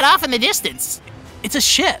 What's that off in the distance? It's a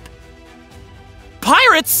ship.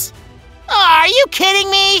 Pirates? Are you kidding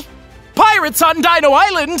me? Pirates on Dino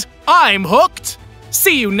Island? I'm hooked.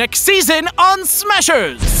 See you next season on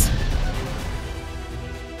Smashers.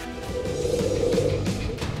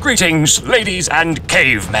 Greetings, ladies and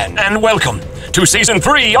cavemen, and welcome to Season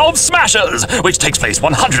 3 of Smashers, which takes place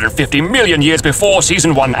 150 million years before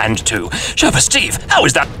Season 1 and 2. Sherpa Steve, how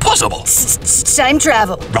is that possible? Time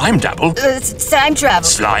travel. Rhyme dabble? Time travel.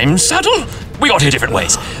 Slime saddle? We got here different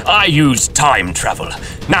ways. I used time travel.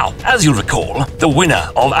 Now, as you'll recall, the winner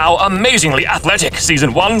of our amazingly athletic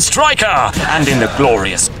Season 1 striker, and in the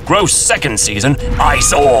glorious, gross second season, I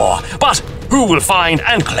saw. But who will find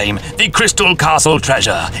and claim the Crystal Castle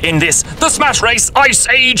treasure in this, the Smash Race Ice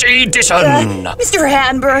Age edition? Mr.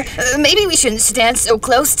 Hanber, maybe we shouldn't stand so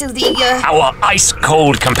close to the, Our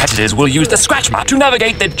ice-cold competitors will use the scratch map to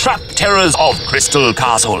navigate the trapped terrors of Crystal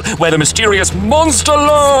Castle, where the mysterious monster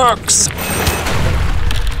lurks.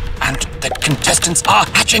 And the contestants are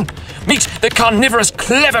hatching. Meet the carnivorous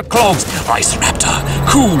clever clogs, Ice Raptor,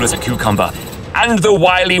 cool as a cucumber, and the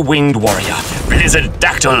wily winged warrior, Blizzard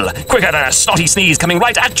Dactyl, quicker than a snotty sneeze coming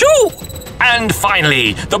right at you. And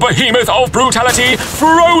finally, the behemoth of brutality,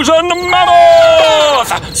 Frozen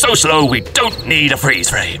Mammoth! So slow we don't need a freeze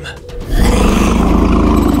frame.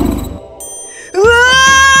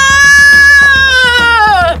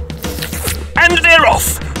 And they're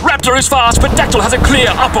off! Raptor is fast, but Dactyl has a clear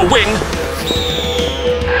upper wing.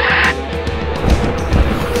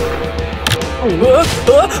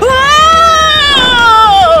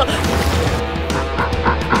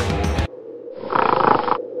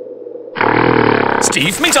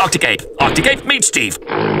 Steve meets Arctic-Ape. Arctic-Ape meets Steve.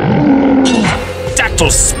 Dactyl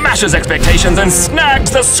smashes expectations and snags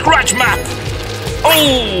the scratch map.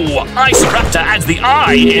 Oh, Ice Raptor adds the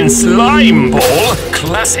I in Slime Ball.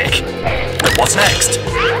 Classic. But what's next?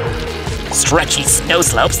 Stretchy snow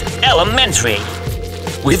slopes, elementary.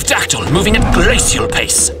 With Dactyl moving at glacial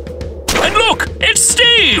pace. And look, it's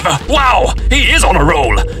Steve! Wow, he is on a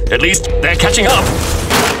roll. At least they're catching up.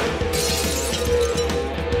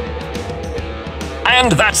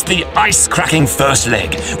 And that's the ice-cracking first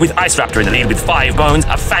leg, with Ice Raptor in the lead with 5 bones,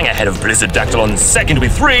 a fang ahead of Blizzard Dactyl on second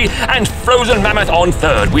with 3, and Frozen Mammoth on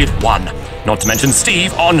third with 1. Not to mention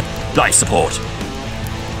Steve on life support.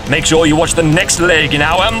 Make sure you watch the next leg in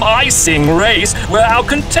our icing race, where our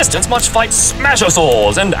contestants must fight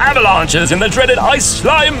Smash-o-saurs and avalanches in the dreaded Ice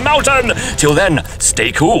Slime Mountain. Till then,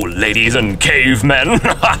 stay cool, ladies and cavemen.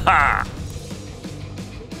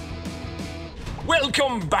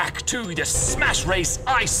 Welcome back to the Smash Race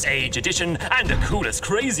Ice Age edition, and the coolest,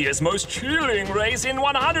 craziest, most chilling race in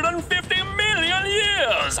 150 million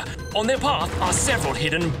years! On their path are several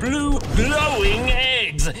hidden blue, glowing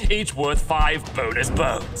eggs, each worth 5 bonus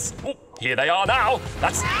bones. Oh, here they are now.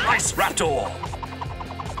 That's Ice Raptor.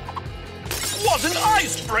 What an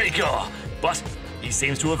icebreaker! But he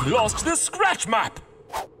seems to have lost the scratch map.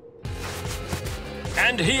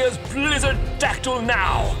 And here's Blizzard Dactyl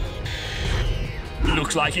now.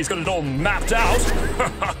 Looks like he's got it all mapped out.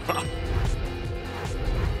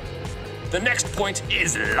 The next point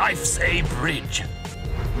is Life's a Bridge.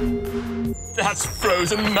 That's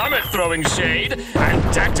Frozen Mammoth throwing shade, and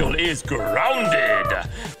Dactyl is grounded.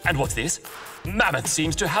 And what's this? Mammoth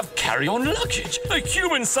seems to have carry-on luggage. A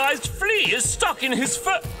human-sized flea is stuck in his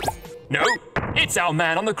fur. No, it's our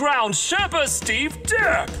man on the ground, Sherpa Steve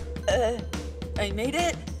Derp. I made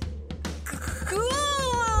it? Cool!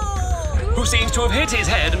 Who seems to have hit his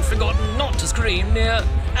head and forgotten not to scream near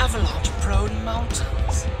avalanche-prone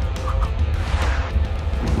mountains.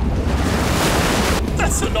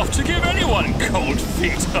 That's enough to give anyone cold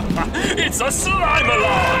feet. It's a slime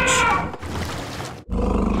avalanche!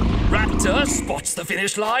 Raptor spots the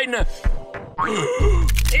finish line.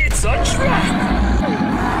 It's a trap!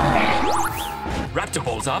 Raptor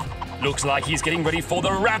balls up. Looks like he's getting ready for the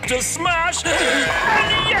Raptor smash.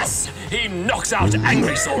 And yes, he knocks out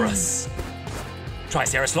Angrysaurus.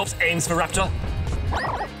 Triceratops aims for Raptor.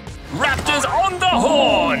 Raptor's on the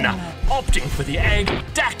horn! Opting for the egg,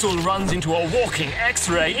 Dactyl runs into a walking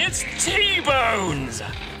X-ray. It's T-Bones!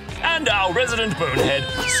 And our resident bonehead,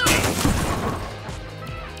 Steve.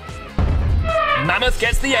 Mammoth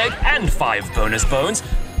gets the egg and 5 bonus bones.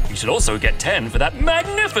 He should also get 10 for that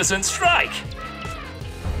magnificent strike.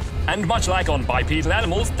 And much like on bipedal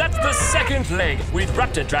animals, that's the second leg, with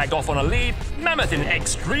Raptor dragged off on a lead, Mammoth in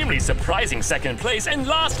extremely surprising second place, and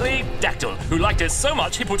lastly, Dactyl, who liked it so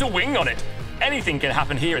much he put a wing on it. Anything can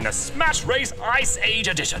happen here in the Smash Race Ice Age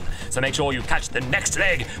edition, so make sure you catch the next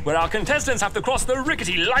leg, where our contestants have to cross the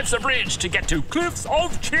rickety Life's a Bridge to get to Cliffs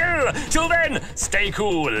of Chill. Till then, stay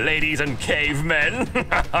cool, ladies and cavemen.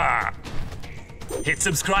 Hit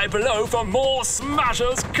subscribe below for more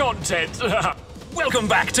Smashers content. Welcome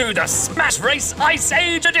back to the Smash Race Ice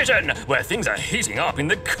Age edition, where things are heating up in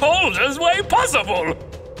the coldest way possible.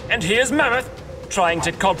 And here's Mammoth, trying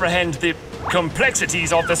to comprehend the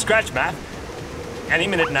complexities of the scratch map. Any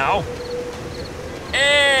minute now.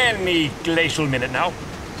 Any glacial minute now.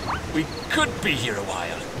 We could be here a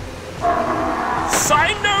while.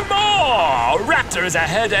 Sign no more! Raptor is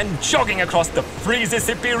ahead and jogging across the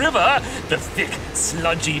Mississippi River, the thick,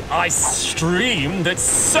 sludgy ice stream that's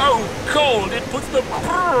so cold it puts the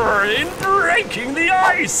brrr in breaking the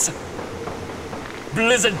ice.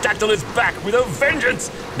 Blizzard Dactyl is back with a vengeance.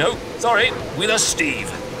 No, sorry, with a Steve.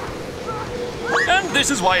 And this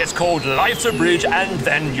is why it's called Life's a Bridge and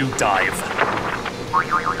then you dive.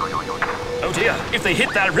 Oh dear, if they hit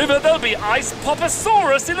that river, there'll be Ice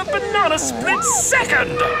Poposaurus in a banana split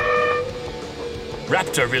second!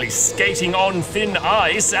 Raptor really skating on thin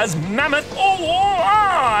ice as Mammoth,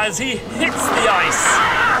 as he hits the ice.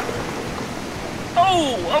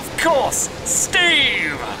 Oh, of course,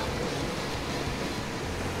 Steve!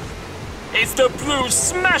 It's the blue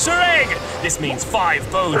smasher egg! This means 5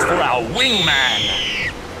 bones for our wingman.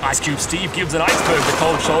 Ice Cube Steve gives an iceberg the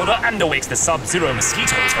cold shoulder and awakes the Sub-Zero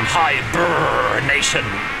mosquitoes from hibernation.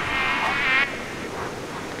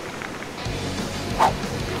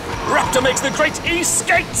 Raptor makes the great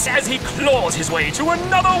E-skates as he claws his way to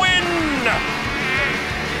another win!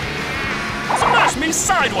 Smash me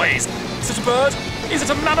sideways! Is it a bird? Is it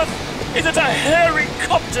a mammoth? Is it a hairy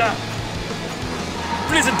copter?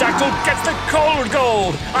 Blizzard Dactyl gets the cold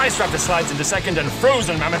gold. Ice Raptor slides into second and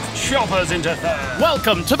Frozen Mammoth choppers into third.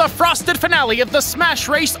 Welcome to the frosted finale of the Smash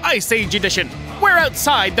Race Ice Age Edition. We're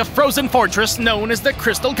outside the frozen fortress known as the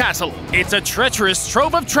Crystal Castle. It's a treacherous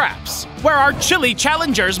trove of traps, where our chilly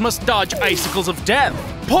challengers must dodge icicles of death,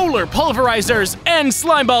 polar pulverizers, and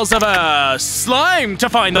slime balls of slime to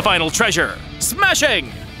find the final treasure.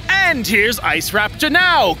 Smashing! And here's Ice Raptor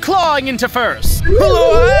now, clawing into first.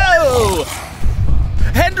 Whoa!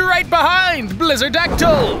 And right behind, Blizzard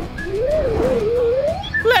Dactyl!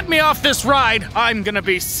 Let me off this ride, I'm gonna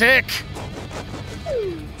be sick.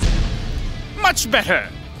 Much better.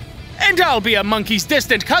 And I'll be a monkey's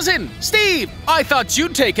distant cousin. Steve, I thought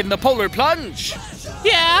you'd taken the polar plunge.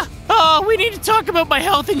 Yeah? Oh, we need to talk about my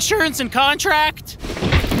health insurance and contract.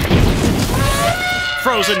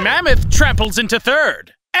 Frozen Mammoth tramples into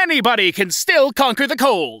third. Anybody can still conquer the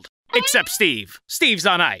cold. Except Steve. Steve's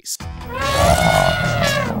on ice.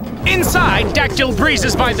 Inside, Dactyl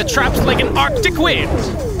breezes by the traps like an Arctic wind.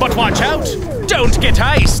 But watch out, don't get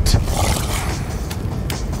iced.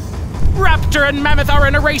 Raptor and Mammoth are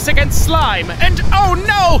in a race against slime, and oh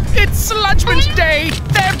no, it's Sludgement Day!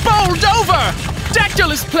 They're bowled over!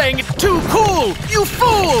 Dactyl is playing it too cool, you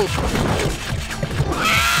fool!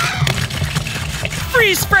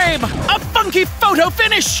 Freeze frame! A funky photo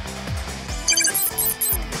finish!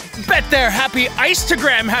 Bet their happy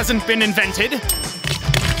Iceagram hasn't been invented.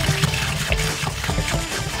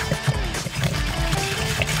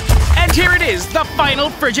 And here it is, the final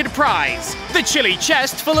frigid prize. The chilly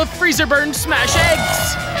chest full of freezer-burned smash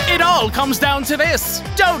eggs. It all comes down to this.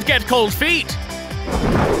 Don't get cold feet.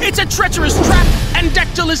 It's a treacherous trap, and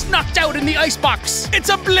Dactyl is knocked out in the icebox. It's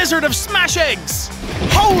a blizzard of smash eggs.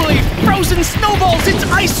 Holy frozen snowballs, it's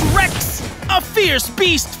Ice Rex. A fierce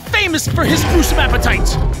beast famous for his gruesome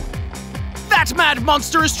appetite. That mad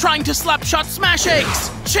monster is trying to slapshot smash eggs.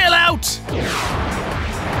 Chill out.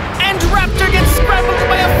 And Raptor gets scrambled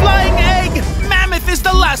by a flying egg! Mammoth is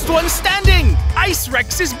the last one standing! Ice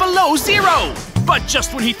Rex is below zero! But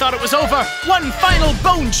just when he thought it was over, one final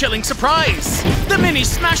bone-chilling surprise! The mini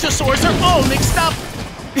Smash-o-saurs are all mixed up!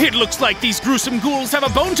 It looks like these gruesome ghouls have a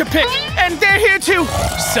bone to pick, and they're here to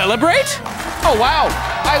celebrate? Oh wow,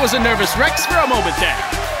 I was a nervous Rex for a moment there.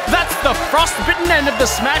 That's the frostbitten end of the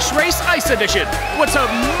Smash Race Ice Edition. What's a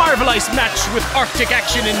marvelous match with Arctic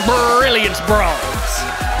action and brilliant brawls.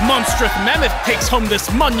 Monstrous Mammoth takes home this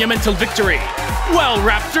monumental victory, while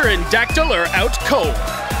Raptor and Dactyl are out cold.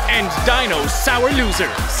 And Dino's sour losers.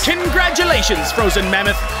 Congratulations, Frozen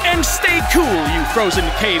Mammoth, and stay cool, you frozen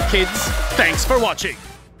cave kids. Thanks for watching.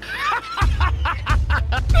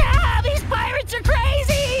 Ah, these pirates are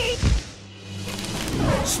crazy!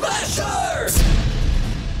 Smashers!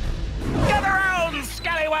 Gather round,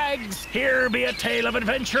 scallywags! Here be a tale of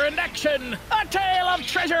adventure and action! A tale of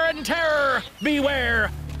treasure and terror! Beware!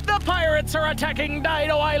 The pirates are attacking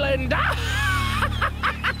Dino Island!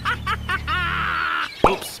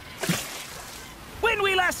 Oops. When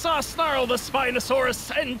we last saw Snarl the Spinosaurus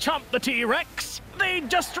and Chomp the T-Rex, they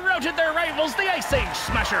just routed their rivals, the Ice Age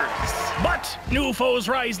Smashers. But new foes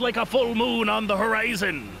rise like a full moon on the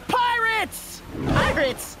horizon. Pirates!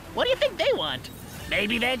 Pirates? What do you think they want?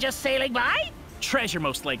 Maybe they're just sailing by? Treasure,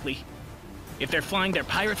 most likely. If they're flying their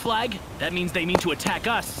pirate flag, that means they mean to attack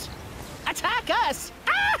us. Attack us?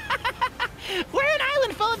 We're an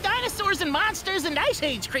island full of dinosaurs and monsters and Ice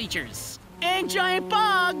Age creatures. And giant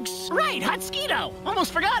bugs. Right, Hutskeeto.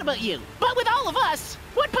 Almost forgot about you. But with all of us,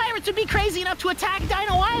 what pirates would be crazy enough to attack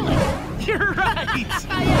Dino Island? You're right.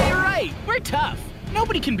 Yeah, you're right. We're tough.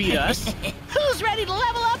 Nobody can beat us. Who's ready to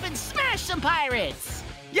level up and smash some pirates?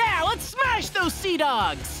 Yeah, let's smash those sea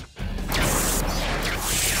dogs.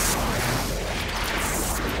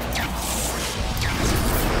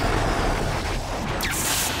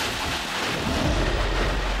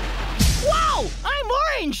 Whoa! I'm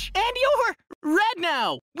orange! And you're red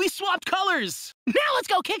now! We swapped colors! Now let's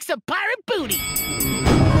go kick some pirate booty!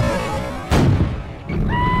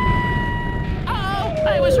 Uh-oh!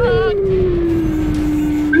 I was wrong!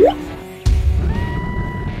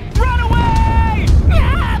 Run away!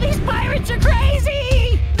 Ah! These pirates are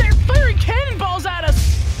crazy! They're firing cannonballs at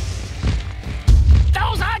us!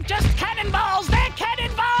 Those aren't just cannonballs! They're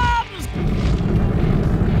cannon bombs!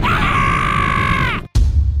 Ah!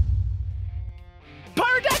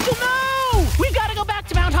 Pyrodactyl, no! We've got to go back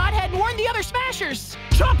to Mount Hothead and warn the other Smashers!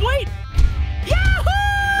 Chomp, wait! Yahoo!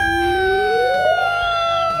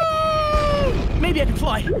 Maybe I can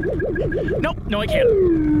fly. Nope, no I can't.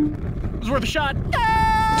 It was worth a shot.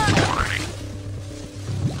 Ah!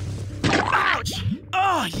 Ouch!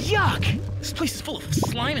 Oh, yuck! This place is full of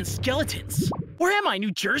slime and skeletons. Where am I, New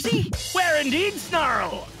Jersey? Where indeed,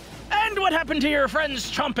 Snarl? And what happened to your friends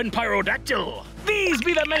Chomp and Pyrodactyl? These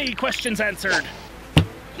be the many questions answered.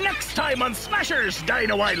 Next time on Smashers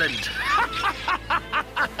Dino Island.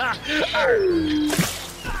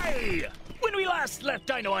 Aye. When we last left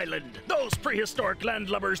Dino Island, those prehistoric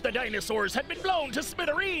landlubbers, the dinosaurs, had been blown to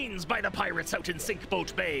smithereens by the pirates out in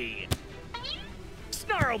Sinkboat Bay.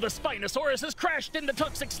 Snarl the Spinosaurus has crashed in the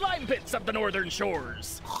toxic slime pits of the northern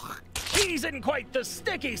shores. He's in quite the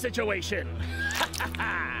sticky situation.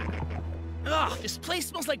 Ugh, this place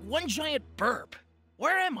smells like one giant burp.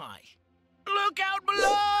 Where am I? Look out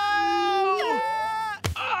below!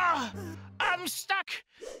 I'm stuck.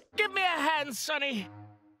 Give me a hand, Sonny.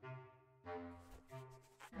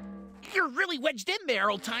 You're really wedged in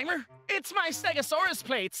there, old-timer. It's my Stegosaurus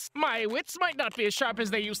plates. My wits might not be as sharp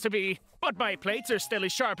as they used to be, but my plates are still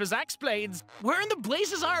as sharp as axe blades. Where in the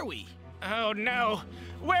blazes are we? Oh no,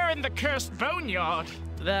 we're in the cursed boneyard.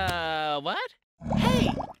 The what?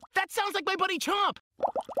 Hey, that sounds like my buddy Chomp.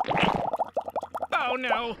 Oh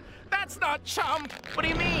no, that's not Chomp. What do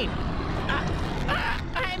you mean?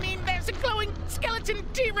 I mean, there's a glowing skeleton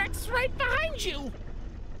T-Rex right behind you.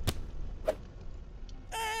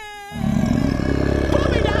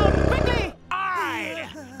 Pull me down, quickly! I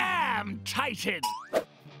am Titan.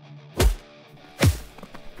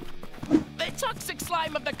 The toxic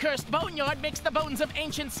slime of the cursed boneyard makes the bones of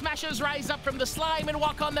ancient smashers rise up from the slime and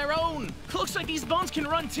walk on their own. Looks like these bones can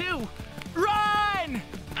run too. Run!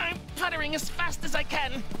 I'm puttering as fast as I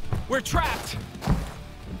can. We're trapped.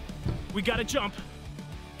 We gotta jump.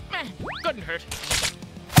 Meh, couldn't hurt.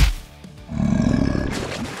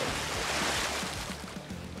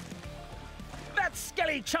 That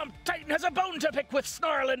skelly chump Titan has a bone to pick with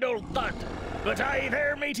Snarl and Old Thud. But aye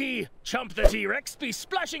there, matey, Chump the T-Rex be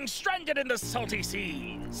splashing stranded in the salty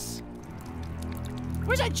seas.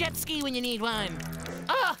 Where's a jet ski when you need one?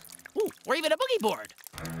 Or even a boogie board.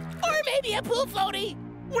 Or maybe a pool floaty.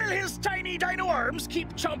 Will his tiny dino arms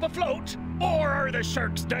keep Chump afloat? Or are the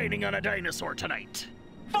sharks dining on a dinosaur tonight?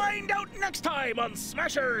 Find out next time on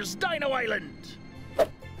Smashers Dino Island.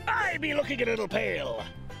 I be looking a little pale.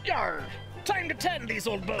 Yarr, time to tend these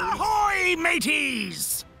old bones. Ahoy,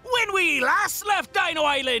 mateys! When we last left Dino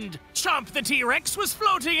Island, Chomp the T-Rex was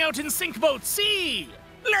floating out in Sinkboat Sea.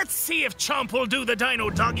 Let's see if Chomp will do the dino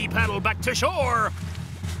doggy paddle back to shore.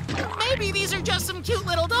 Maybe these are just some cute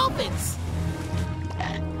little dolphins.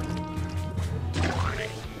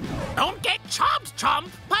 Don't get chomped, Chomp!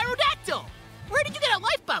 Pyrodactyl! Where did you get a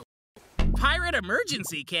lifeboat? Pirate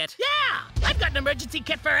emergency kit? Yeah! I've got an emergency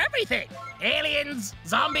kit for everything. Aliens,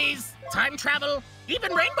 zombies, time travel,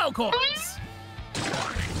 even rainbow coins.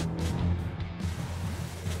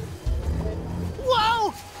 Whoa!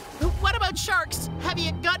 What about sharks? Have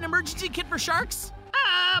you got an emergency kit for sharks?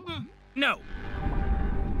 No.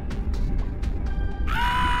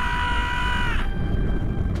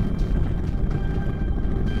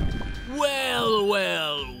 Well,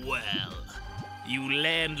 well, well. You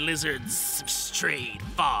land lizards strayed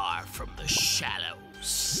far from the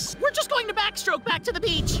shallows. We're just going to backstroke back to the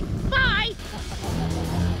beach. Bye!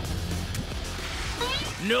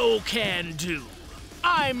 No can do.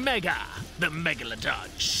 I'm Mega, the Megalodon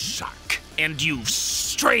shark, and you've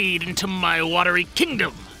strayed into my watery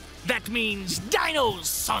kingdom. That means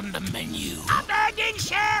dinos on the menu. A bagging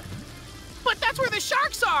ship! But that's where the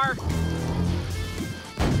sharks are!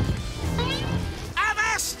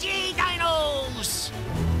 Avast ye, dinos!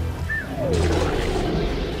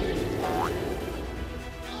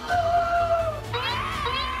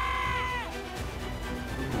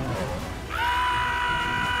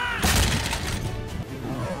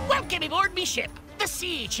 Welcome aboard me ship, the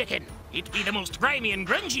Sea Chicken. It be the most grimy and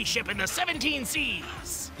grungy ship in the 17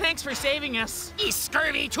 seas. Thanks for saving us. Ye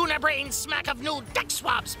scurvy tuna brain smack of new deck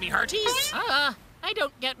swabs, me hearties. I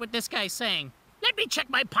don't get what this guy's saying. Let me check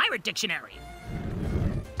my pirate dictionary.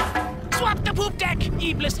 Swap the poop deck,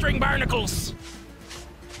 ye blistering barnacles.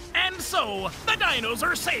 And so, the dinos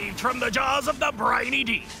are saved from the jaws of the briny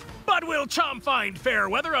deep. But will Chomp find fair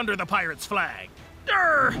weather under the pirate's flag?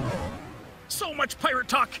 So much pirate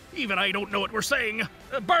talk, even I don't know what we're saying.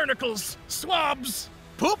 Barnacles, swabs,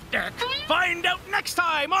 poop deck. Find out next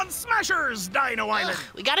time on Smashers Dino Island.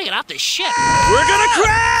 We gotta get off the ship. We're gonna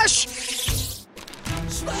crash!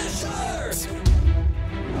 Smashers!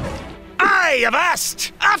 Aye,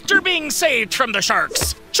 avast! After being saved from the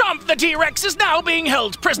sharks, Chomp the T-Rex is now being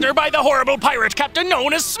held prisoner by the horrible pirate captain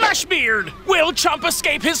known as Smashbeard. Will Chomp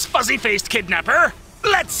escape his fuzzy-faced kidnapper?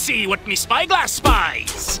 Let's see what me spyglass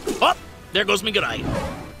spies. Oh, there goes me good eye.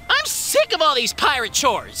 I'm sick of all these pirate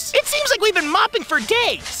chores. It seems like we've been mopping for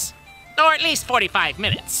days. Or at least 45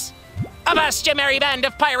 minutes. Avast, you merry band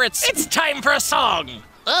of pirates! It's time for a song!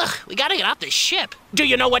 Ugh, we gotta get off this ship. Do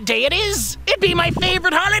you know what day it is? It'd be my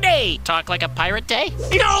favorite holiday! Talk like a pirate day?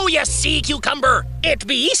 No, you sea cucumber! It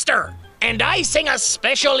be Easter! And I sing a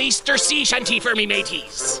special Easter sea shanty for me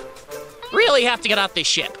mateys. Really have to get off this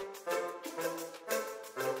ship.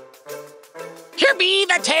 Here be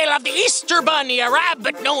the tale of the Easter Bunny, a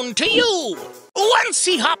rabbit known to you. Once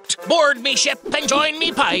he hopped board me ship and joined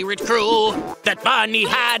me pirate crew. That bunny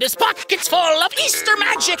had his pockets full of Easter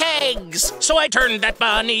magic eggs. So I turned that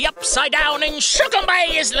bunny upside down and shook him by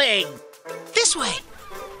his leg. This way.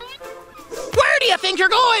 Where do you think you're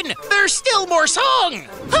going? There's still more song.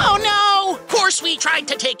 Oh no! Of course we tried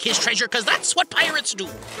to take his treasure, cause that's what pirates do.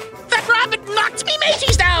 That rabbit knocked me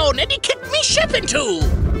mateys down and he kicked me ship in two.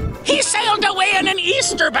 He sailed away in an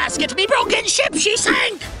Easter basket. Me broken ship she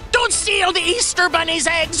sank. Don't steal the Easter Bunny's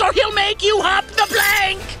eggs or he'll make you hop the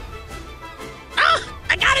plank. Ah,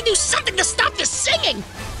 I gotta do something to stop this singing.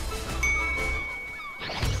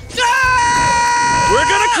 Ah! We're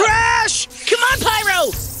gonna crash! Come on,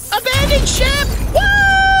 Pyro! Abandon ship! Woo!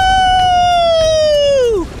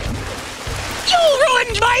 You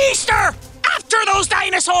ruined my Easter! After those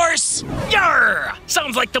dinosaurs! Yarr!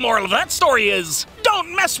 Sounds like the moral of that story is,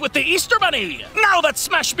 don't mess with the Easter Bunny! Now that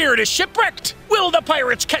Smashbeard is shipwrecked, will the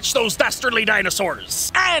pirates catch those dastardly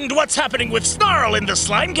dinosaurs? And what's happening with Snarl in the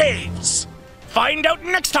slime caves? Find out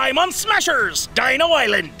next time on Smashers Dino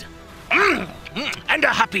Island. And a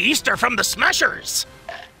happy Easter from the Smashers!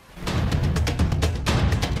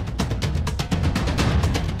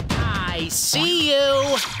 I see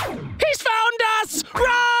you! He's found us!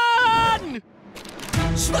 Run!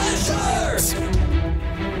 Smashers!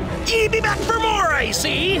 Ye be back for more, I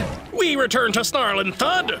see! We return to Snarl and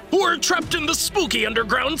Thud, who are trapped in the spooky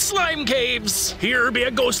underground slime caves. Here be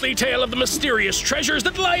a ghostly tale of the mysterious treasures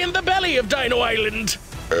that lie in the belly of Dino Island.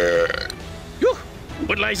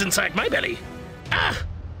 What lies inside my belly? Ah,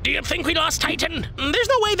 do you think we lost Titan? There's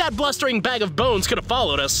no way that blustering bag of bones could have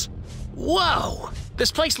followed us. Whoa,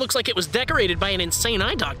 this place looks like it was decorated by an insane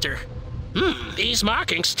eye doctor. These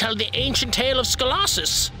markings tell the ancient tale of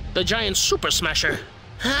Colossus, the giant super smasher.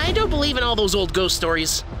 I don't believe in all those old ghost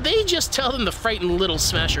stories. They just tell them to frighten little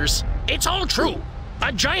smashers. It's all true.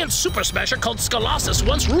 A giant super smasher called Colossus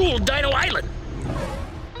once ruled Dino Island.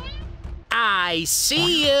 I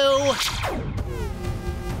see you.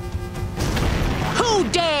 Who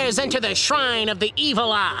dares enter the shrine of the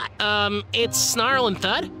evil eye? It's Snarl and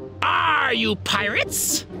Thud? Are you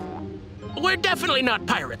pirates? We're definitely not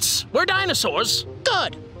pirates. We're dinosaurs.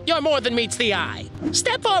 Good. You're more than meets the eye.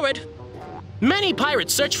 Step forward. Many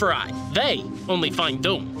pirates search for I. They only find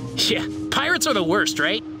doom. Yeah, pirates are the worst,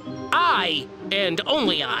 right? I, and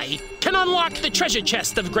only I, can unlock the treasure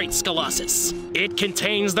chest of Great Colossus. It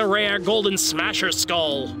contains the rare golden smasher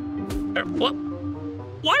skull.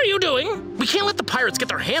 What are you doing? We can't let the pirates get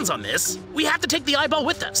their hands on this. We have to take the eyeball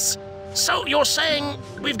with us. So you're saying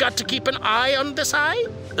we've got to keep an eye on this eye?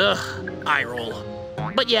 Ugh, eye roll.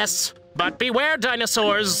 But yes, but beware,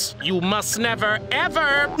 dinosaurs. You must never,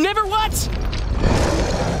 ever... Never what?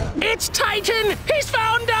 It's Titan! He's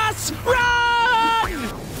found us!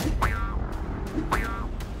 Run!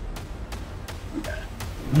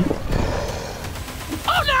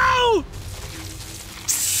 Oh no!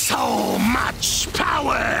 So much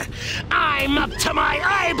power! I'm up to my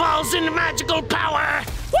eyeballs in magical power!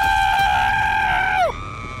 Woo!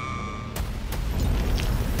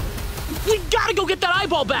 We gotta go get that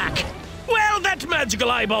eyeball back! Well, that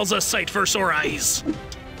magical eyeball's a sight for sore eyes.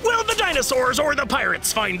 Will the dinosaurs or the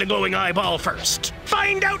pirates find the glowing eyeball first?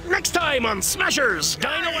 Find out next time on Smashers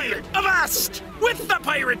Dino Island. Avast! With the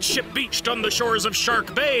pirate ship beached on the shores of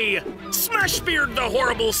Shark Bay, Smashbeard the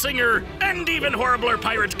horrible singer, and even horribler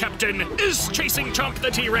pirate captain, is chasing Chomp the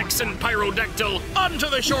T-Rex and Pyrodactyl onto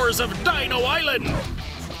the shores of Dino Island.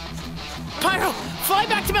 Pyro, fly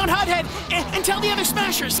back to Mount Hothead and tell the other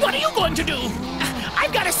Smashers. What are you going to do?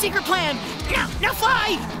 I've got a secret plan. Now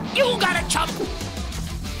fly! You got it, Chomp!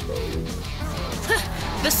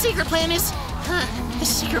 The secret plan is...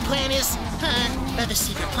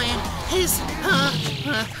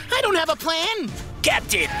 I don't have a plan.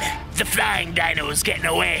 Captain, the flying dino's getting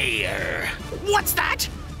away. What's that?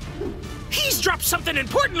 He's dropped something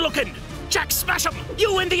important looking. Jack, smash him.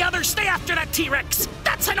 You and the others stay after that T-Rex.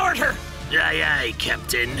 That's an order. Aye, aye,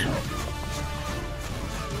 Captain.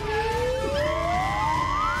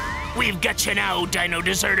 We've got you now, Dino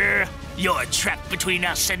Deserter. You're trapped between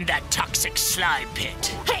us and that toxic slime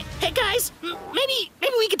pit. Hey guys, maybe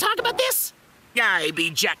we could talk about this? I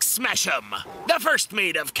be Jack Smash'em, the first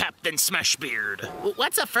mate of Captain Smashbeard.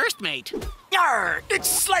 What's a first mate? Yarr,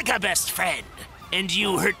 it's like a best friend. and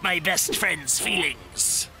you hurt my best friend's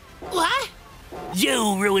feelings. What?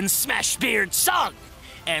 You ruined Smashbeard's song,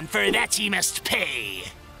 and for that you must pay.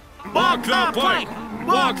 Walk the plank!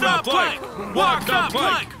 Walk the plank! Walk the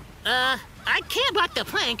plank! I can't walk the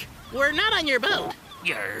plank. We're not on your boat.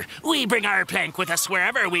 We bring our plank with us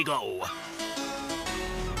wherever we go.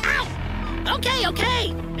 Ow!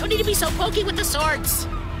 Okay. No need to be so pokey with the swords.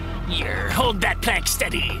 Hold that plank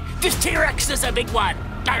steady. This T-Rex is a big one.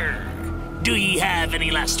 Arrrgh. Do ye have any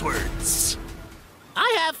last words?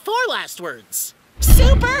 I have 4 last words.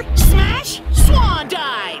 Super Smash Swan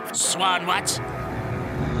Dive! Swan what?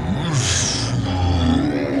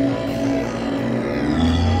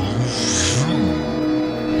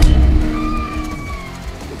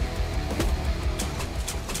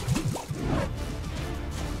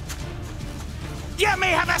 You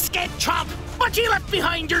may have escaped, Chomp, but you left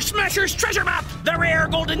behind your Smasher's treasure map. The rare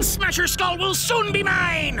golden Smasher skull will soon be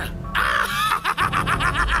mine.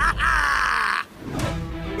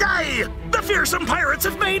 Aye, the fearsome pirates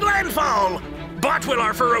have made landfall. But will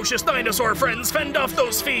our ferocious dinosaur friends fend off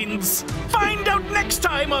those fiends? Find out next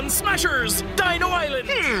time on Smashers Dino Island.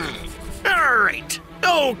 All right.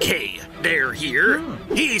 Okay, they're here.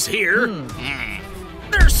 He's here.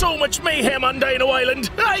 There's so much mayhem on Dino Island,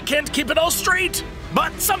 I can't keep it all straight.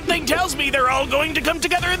 But something tells me they're all going to come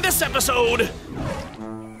together in this episode.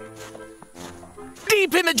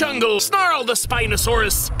 Deep in the jungle, Snarl the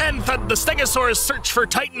Spinosaurus and Thud the Stegosaurus search for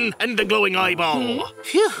Titan and the glowing eyeball.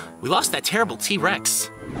 Phew, we lost that terrible T-Rex.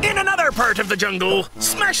 In another part of the jungle,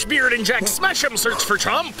 Smashbeard and Jack Smash'em search for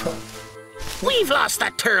Chomp. We've lost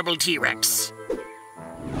that terrible T-Rex.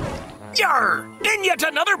 Yarr! In yet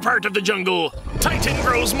another part of the jungle, Titan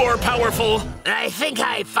grows more powerful. I think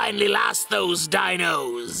I finally lost those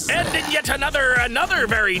dinos. And in yet another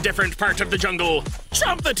very different part of the jungle,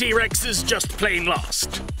 Chomp the T-Rex is just plain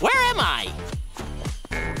lost. Where am I?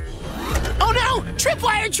 Oh no!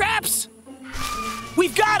 Tripwire traps!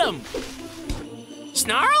 We've got him!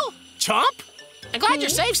 Snarl? Chomp? I'm glad you're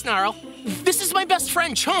safe, Snarl. This is my best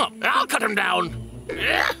friend, Chomp. I'll cut him down.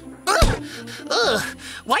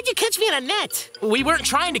 Why'd you catch me in a net? We weren't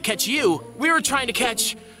trying to catch you. We were trying to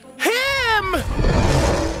catch him!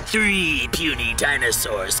 3 puny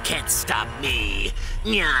dinosaurs can't stop me.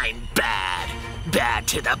 I'm bad. Bad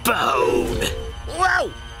to the bone.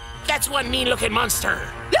 Whoa! That's one mean-looking monster.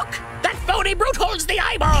 Look! That bony brute holds the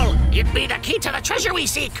eyeball! It be the key to the treasure we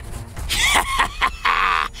seek!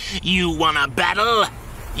 You wanna battle?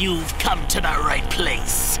 You've come to the right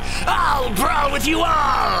place. I'll brawl with you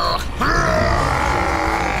all!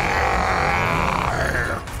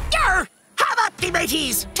 Yarr! Have at thee,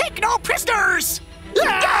 mateys! Take no prisoners!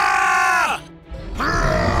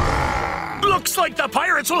 Looks like the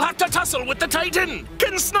pirates will have to tussle with the Titan.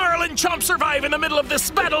 Can Snarl and Chomp survive in the middle of this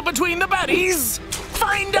battle between the baddies?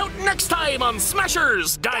 Find out next time on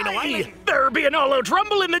Smashers Dino Island. There'll be an all-out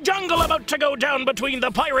rumble in the jungle about to go down between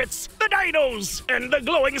the pirates, the dinos, and the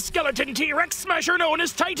glowing skeleton T-Rex smasher known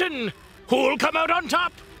as Titan. Who'll come out on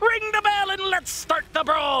top? Ring the bell and let's start the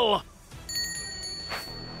brawl.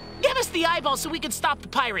 Give us the eyeball so we can stop the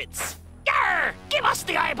pirates. Yarr! Give us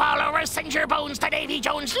the eyeball or we'll send your bones to Davy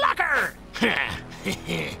Jones' locker.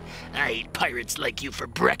 I eat pirates like you for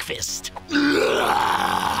breakfast.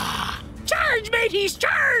 Charge, mateys,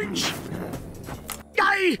 charge!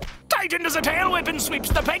 Aye! Titan does a tail whip and sweeps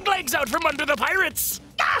the peg legs out from under the pirates.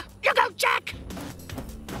 Ah! You go, Jack!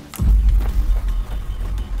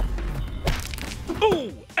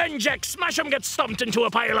 Ooh! And Jack Smash'em gets stumped into a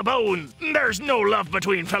pile of bones. There's no love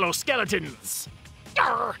between fellow skeletons.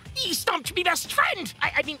 Arr! He stumped me best friend!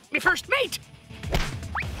 I mean, me first mate!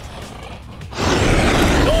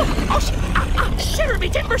 Shiver me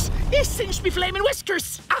timbers! He singed me flaming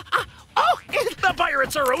whiskers! The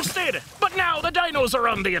pirates are roasted, but now the dinos are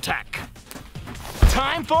on the attack.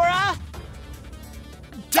 Time for a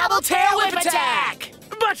double tail whip attack!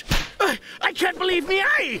 But I can't believe me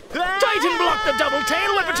eye! Titan blocked the double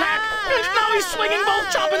tail whip attack, and now he's swinging both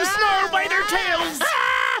Chomp and Snarl by their tails!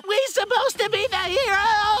 We supposed to be the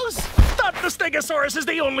heroes! Thud the Stegosaurus is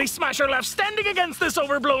the only Smasher left standing against this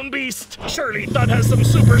overblown beast. Surely Thud has some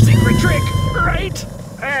super secret trick, right?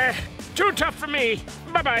 Too tough for me.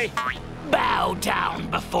 Bye-bye. Bow down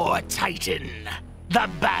before Titan, the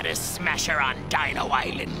baddest Smasher on Dino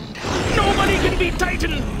Island. Nobody can beat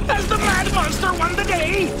Titan, as the mad monster won the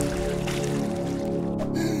day.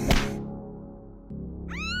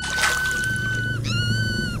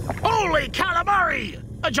 Holy calamari!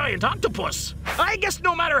 A giant octopus? I guess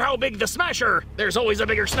no matter how big the smasher, there's always a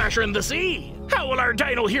bigger smasher in the sea. How will our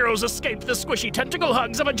dino heroes escape the squishy tentacle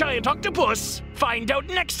hugs of a giant octopus? Find out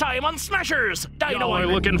next time on Smashers Dino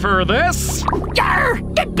Island. Looking for this?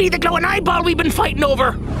 Yarr! That be the glowing eyeball we've been fighting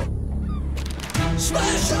over!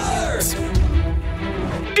 Smashers!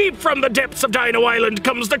 Deep from the depths of Dino Island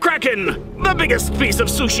comes the Kraken, the biggest piece of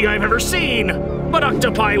sushi I've ever seen. But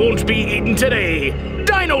octopi won't be eaten today.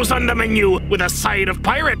 Dino's on the menu with a side of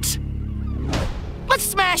pirate. Let's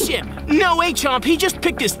smash him! No way, Chomp, he just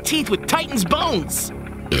picked his teeth with Titan's bones.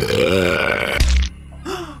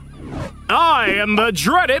 I am the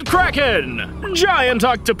dreaded Kraken, giant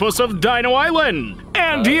octopus of Dino Island,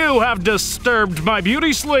 and you have disturbed my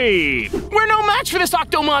beauty sleep. We're no match for this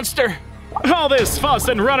octo monster. All this fuss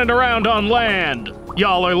and running around on land.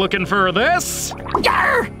 Y'all are looking for this?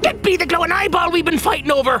 Yarr! That be the glowing eyeball we've been fighting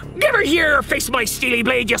over! Give her here, face my steely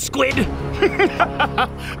blade, you squid!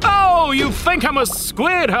 Oh, you think I'm a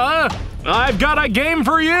squid, huh? I've got a game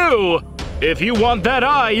for you. If you want that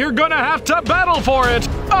eye, you're gonna have to battle for it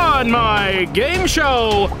on my game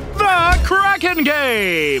show, The Kraken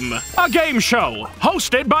Game! A game show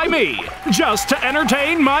hosted by me, just to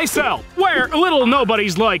entertain myself, where little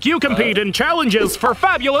nobodies like you compete in challenges for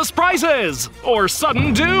fabulous prizes or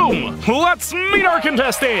sudden doom. Let's meet our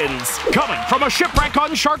contestants! Coming from a shipwreck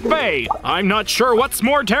on Shark Bay, I'm not sure what's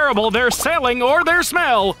more terrible, their sailing or their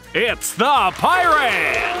smell. It's the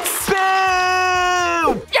pirates!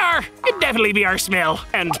 Boo! Yarr! It'd definitely be our smell.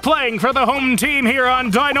 And playing for the home team here on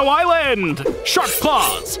Dino Island, sharp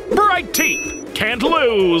claws, bright teeth, can't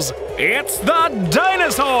lose. It's the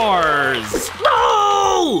dinosaurs!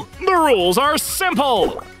 No! The rules are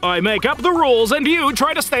simple. I make up the rules and you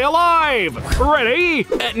try to stay alive. Ready?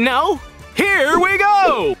 No? Here we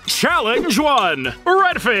go! Challenge 1.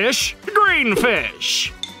 Red fish, green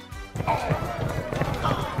fish.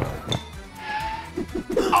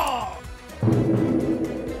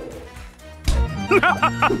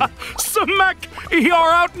 Smack! You're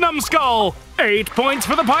out, numbskull! 8 points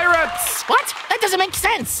for the pirates! What? That doesn't make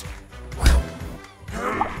sense!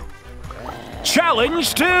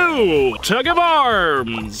 Challenge 2! Tug of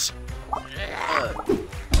arms!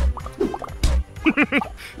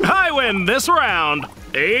 I win this round!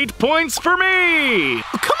 8 points for me!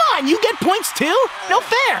 Come on, you get points too? No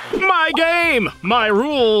fair! My game! My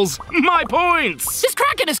rules! My points! This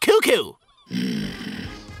Kraken is cuckoo!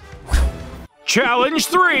 Challenge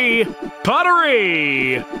 3,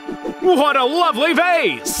 pottery! What a lovely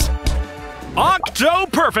vase! Octo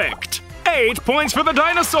perfect! 8 points for the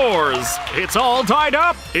dinosaurs! It's all tied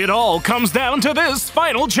up! It all comes down to this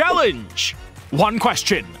final challenge! One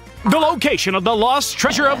question. The location of the lost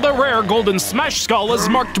treasure of the rare golden smash skull is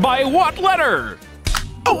marked by what letter?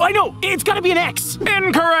 Oh, I know! It's gotta be an X!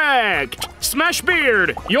 Incorrect! Smash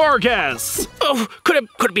Beard, your guess. Oh, could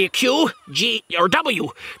it be a Q, G, or W?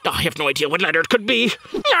 I have no idea what letter it could be.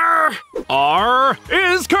 Yarr! R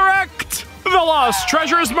is correct! The lost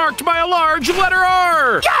treasure is marked by a large letter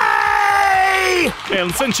R! Yay!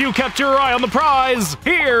 And since you kept your eye on the prize,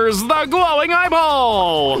 here's the glowing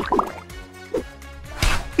eyeball!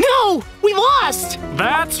 No! We lost!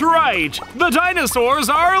 That's right! The dinosaurs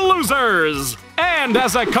are losers! And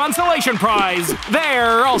as a consolation prize,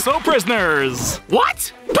 they're also prisoners!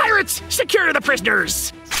 What? Pirates, secure the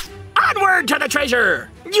prisoners! Onward to the treasure!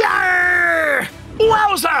 Yarr!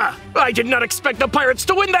 Wowza! I did not expect the pirates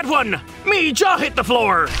to win that one! Me jaw hit the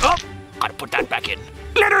floor! Oh, gotta put that back in.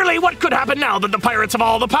 Literally, what could happen now that the pirates have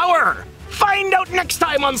all the power? Find out next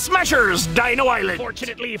time on Smashers Dino Island!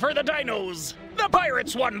 Fortunately for the dinos, the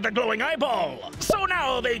pirates won the glowing eyeball. So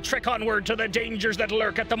now they trek onward to the dangers that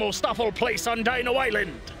lurk at the most awful place on Dino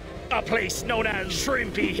Island. A place known as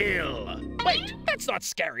Shrimpy Hill. Wait, that's not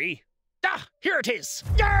scary. Ah, here it is.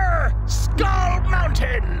 Yarr! Skull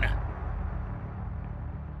Mountain!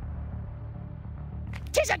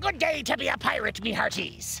 'Tis a good day to be a pirate, me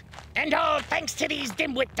hearties. And all thanks to these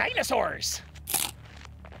dimwit dinosaurs.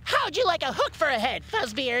 How'd you like a hook for a head,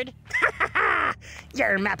 Fuzzbeard?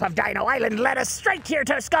 Your map of Dino Island led us straight here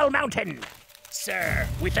to Skull Mountain. Sir,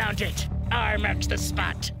 we found it. R marks the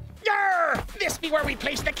spot. Yarr! This be where we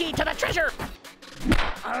place the key to the treasure.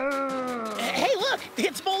 Hey, look!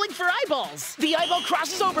 It's bowling for eyeballs! The eyeball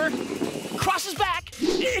crosses over, crosses back,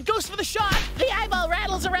 it goes for the shot! The eyeball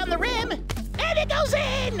rattles around the rim, and it goes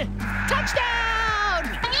in!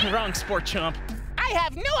 Touchdown! Wrong sport, chump. I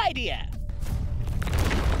have no idea.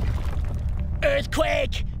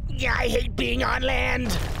 Earthquake! I hate being on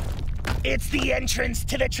land. It's the entrance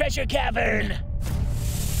to the treasure cavern.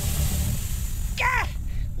 Ah!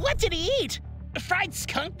 What did he eat? Fried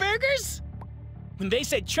skunk burgers? When they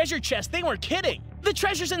said treasure chest, they weren't kidding. The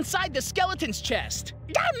treasure's inside the skeleton's chest.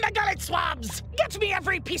 Down the gullet swabs! Get me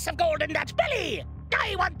every piece of gold in that belly!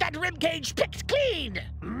 I want that ribcage picked clean!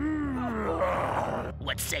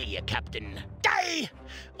 What say you, Captain?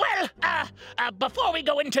 Well, before we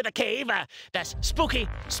go into the cave, the spooky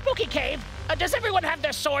cave, does everyone have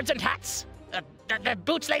their swords and hats? Their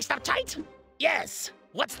boots laced up tight? Yes.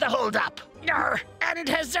 What's the holdup? And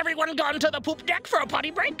has everyone gone to the poop deck for a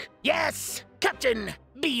potty break? Yes. Captain,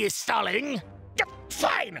 be ye stalling?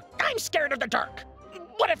 Fine. I'm scared of the dark.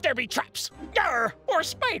 What if there be traps? Or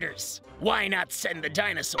spiders? Why not send the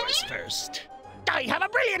dinosaurs first? I have a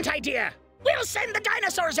brilliant idea. We'll send the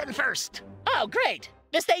dinosaurs in first. Oh, great.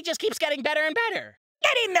 This day just keeps getting better and better.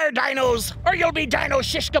 Get in there, dinos, or you'll be dino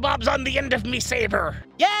shish kebabs on the end of me saber.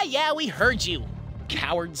 Yeah, we heard you.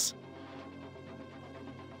 Cowards.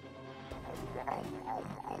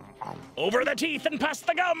 Over the teeth and past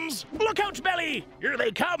the gums. Look out, belly. Here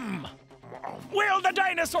they come. Will the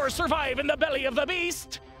dinosaurs survive in the belly of the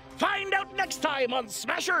beast? Find out next time on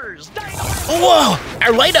Smashers Dino Island. Whoa!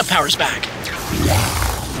 Our light-up power's back.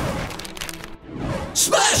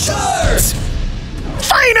 Smashers!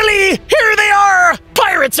 Finally! Here they are!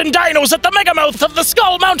 Pirates and dinos at the mega mouth of the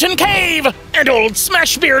Skull Mountain Cave! And old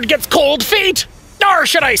Smashbeard gets cold feet! Or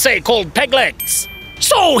should I say cold peg legs?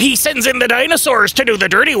 So he sends in the dinosaurs to do the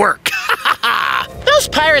dirty work. Those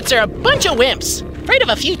pirates are a bunch of wimps, afraid of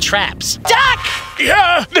a few traps. Duck!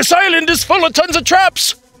 Yeah, this island is full of tons of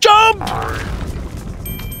traps. Jump!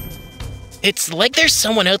 It's like there's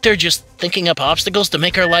someone out there just thinking up obstacles to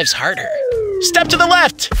make our lives harder. Step to the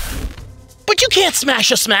left! But you can't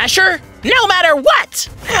smash a smasher, no matter what!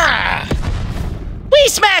 We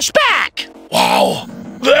smash back! Wow,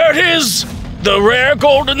 there it is! The rare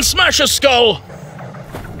golden Smasher skull!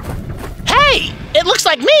 Hey, it looks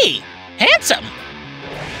like me! Handsome!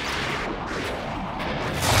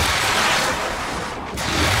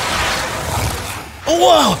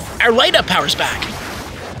 Whoa, our light-up power's back.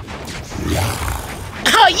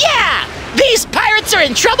 Oh yeah! These pirates are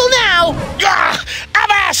in trouble now!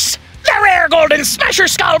 Avast! The rare golden Smasher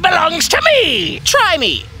skull belongs to me! Try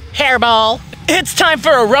me, hairball. It's time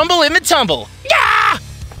for a rumble in the tumble. Yeah!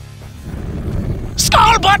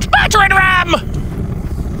 Skull butt battering ram!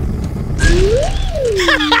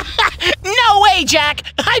 No way, Jack!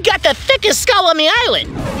 I've got the thickest skull on the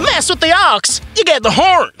island. Mess with the ox, you get the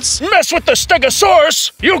horns. Mess with the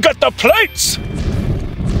stegosaurus, you get the plates!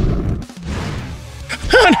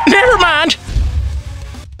 Never mind.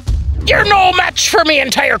 You're no match for me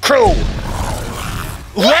entire crew!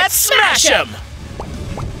 Let's smash him!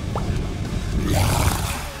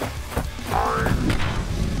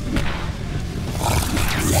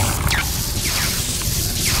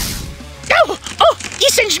 Oh, you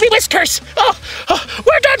singed me whiskers! Oh,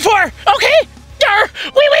 we're done for! Okay?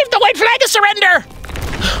 We wave the white flag of surrender!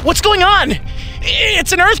 What's going on?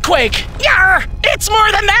 It's an earthquake! Yarr! It's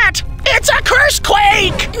more than that! It's a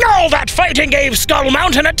cursequake! All that fighting gave Skull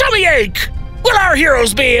Mountain a tummy ache! Will our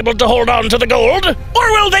heroes be able to hold on to the gold,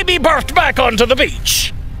 or will they be barfed back onto the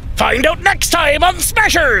beach? Find out next time on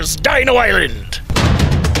Smashers Dino Island!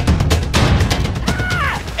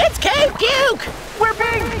 It's Cave Puke! We're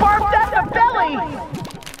being barfed at the belly!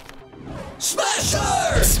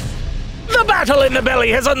 Smashers! The battle in the belly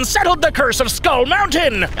has unsettled the curse of Skull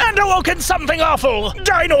Mountain and awoken something awful.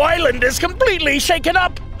 Dino Island is completely shaken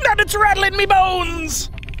up, and it's rattling me bones.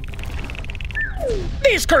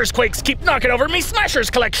 These cursequakes keep knocking over me Smashers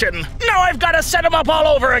collection. Now I've got to set them up all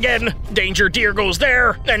over again. Danger Deer goes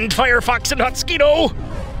there, and Firefox and Hotskito.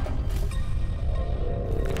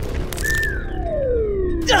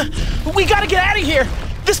 We gotta get out of here!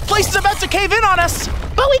 This place is about to cave in on us!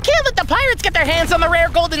 But we can't let the pirates get their hands on the rare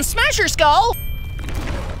golden Smasher skull!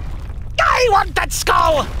 I want that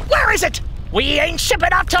skull! Where is it? We ain't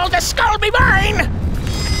shipping off till the skull be mine!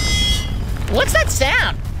 What's that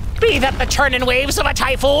sound? Be that the churning waves of a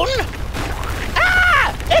typhoon?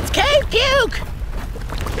 Ah! It's Cave Puke!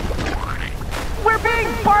 We're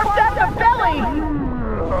being barfed at the belly!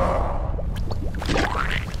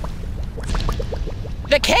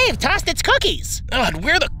 The cave tossed its cookies! Oh, and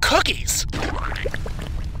we're the cookies!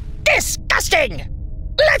 Disgusting!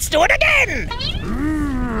 Let's do it again!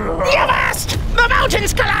 You must! The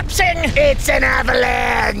mountain's collapsing! It's an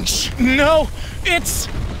avalanche! No, it's...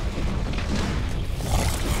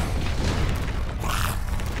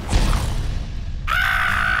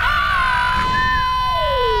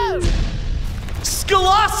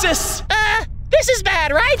 Colossus! This is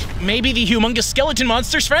bad, right? Maybe the humongous skeleton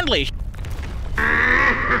monster's friendly.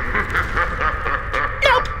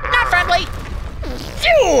 Nope, not friendly.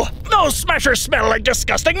 Phew! Those smashers smell like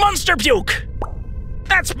disgusting monster puke.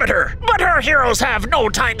 That's better. But our heroes have no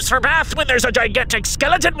times for bath when there's a gigantic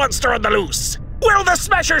skeleton monster on the loose. Will the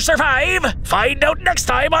Smashers survive? Find out next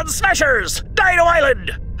time on Smashers Dino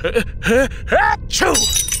Island. Achoo!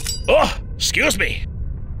 Oh, excuse me.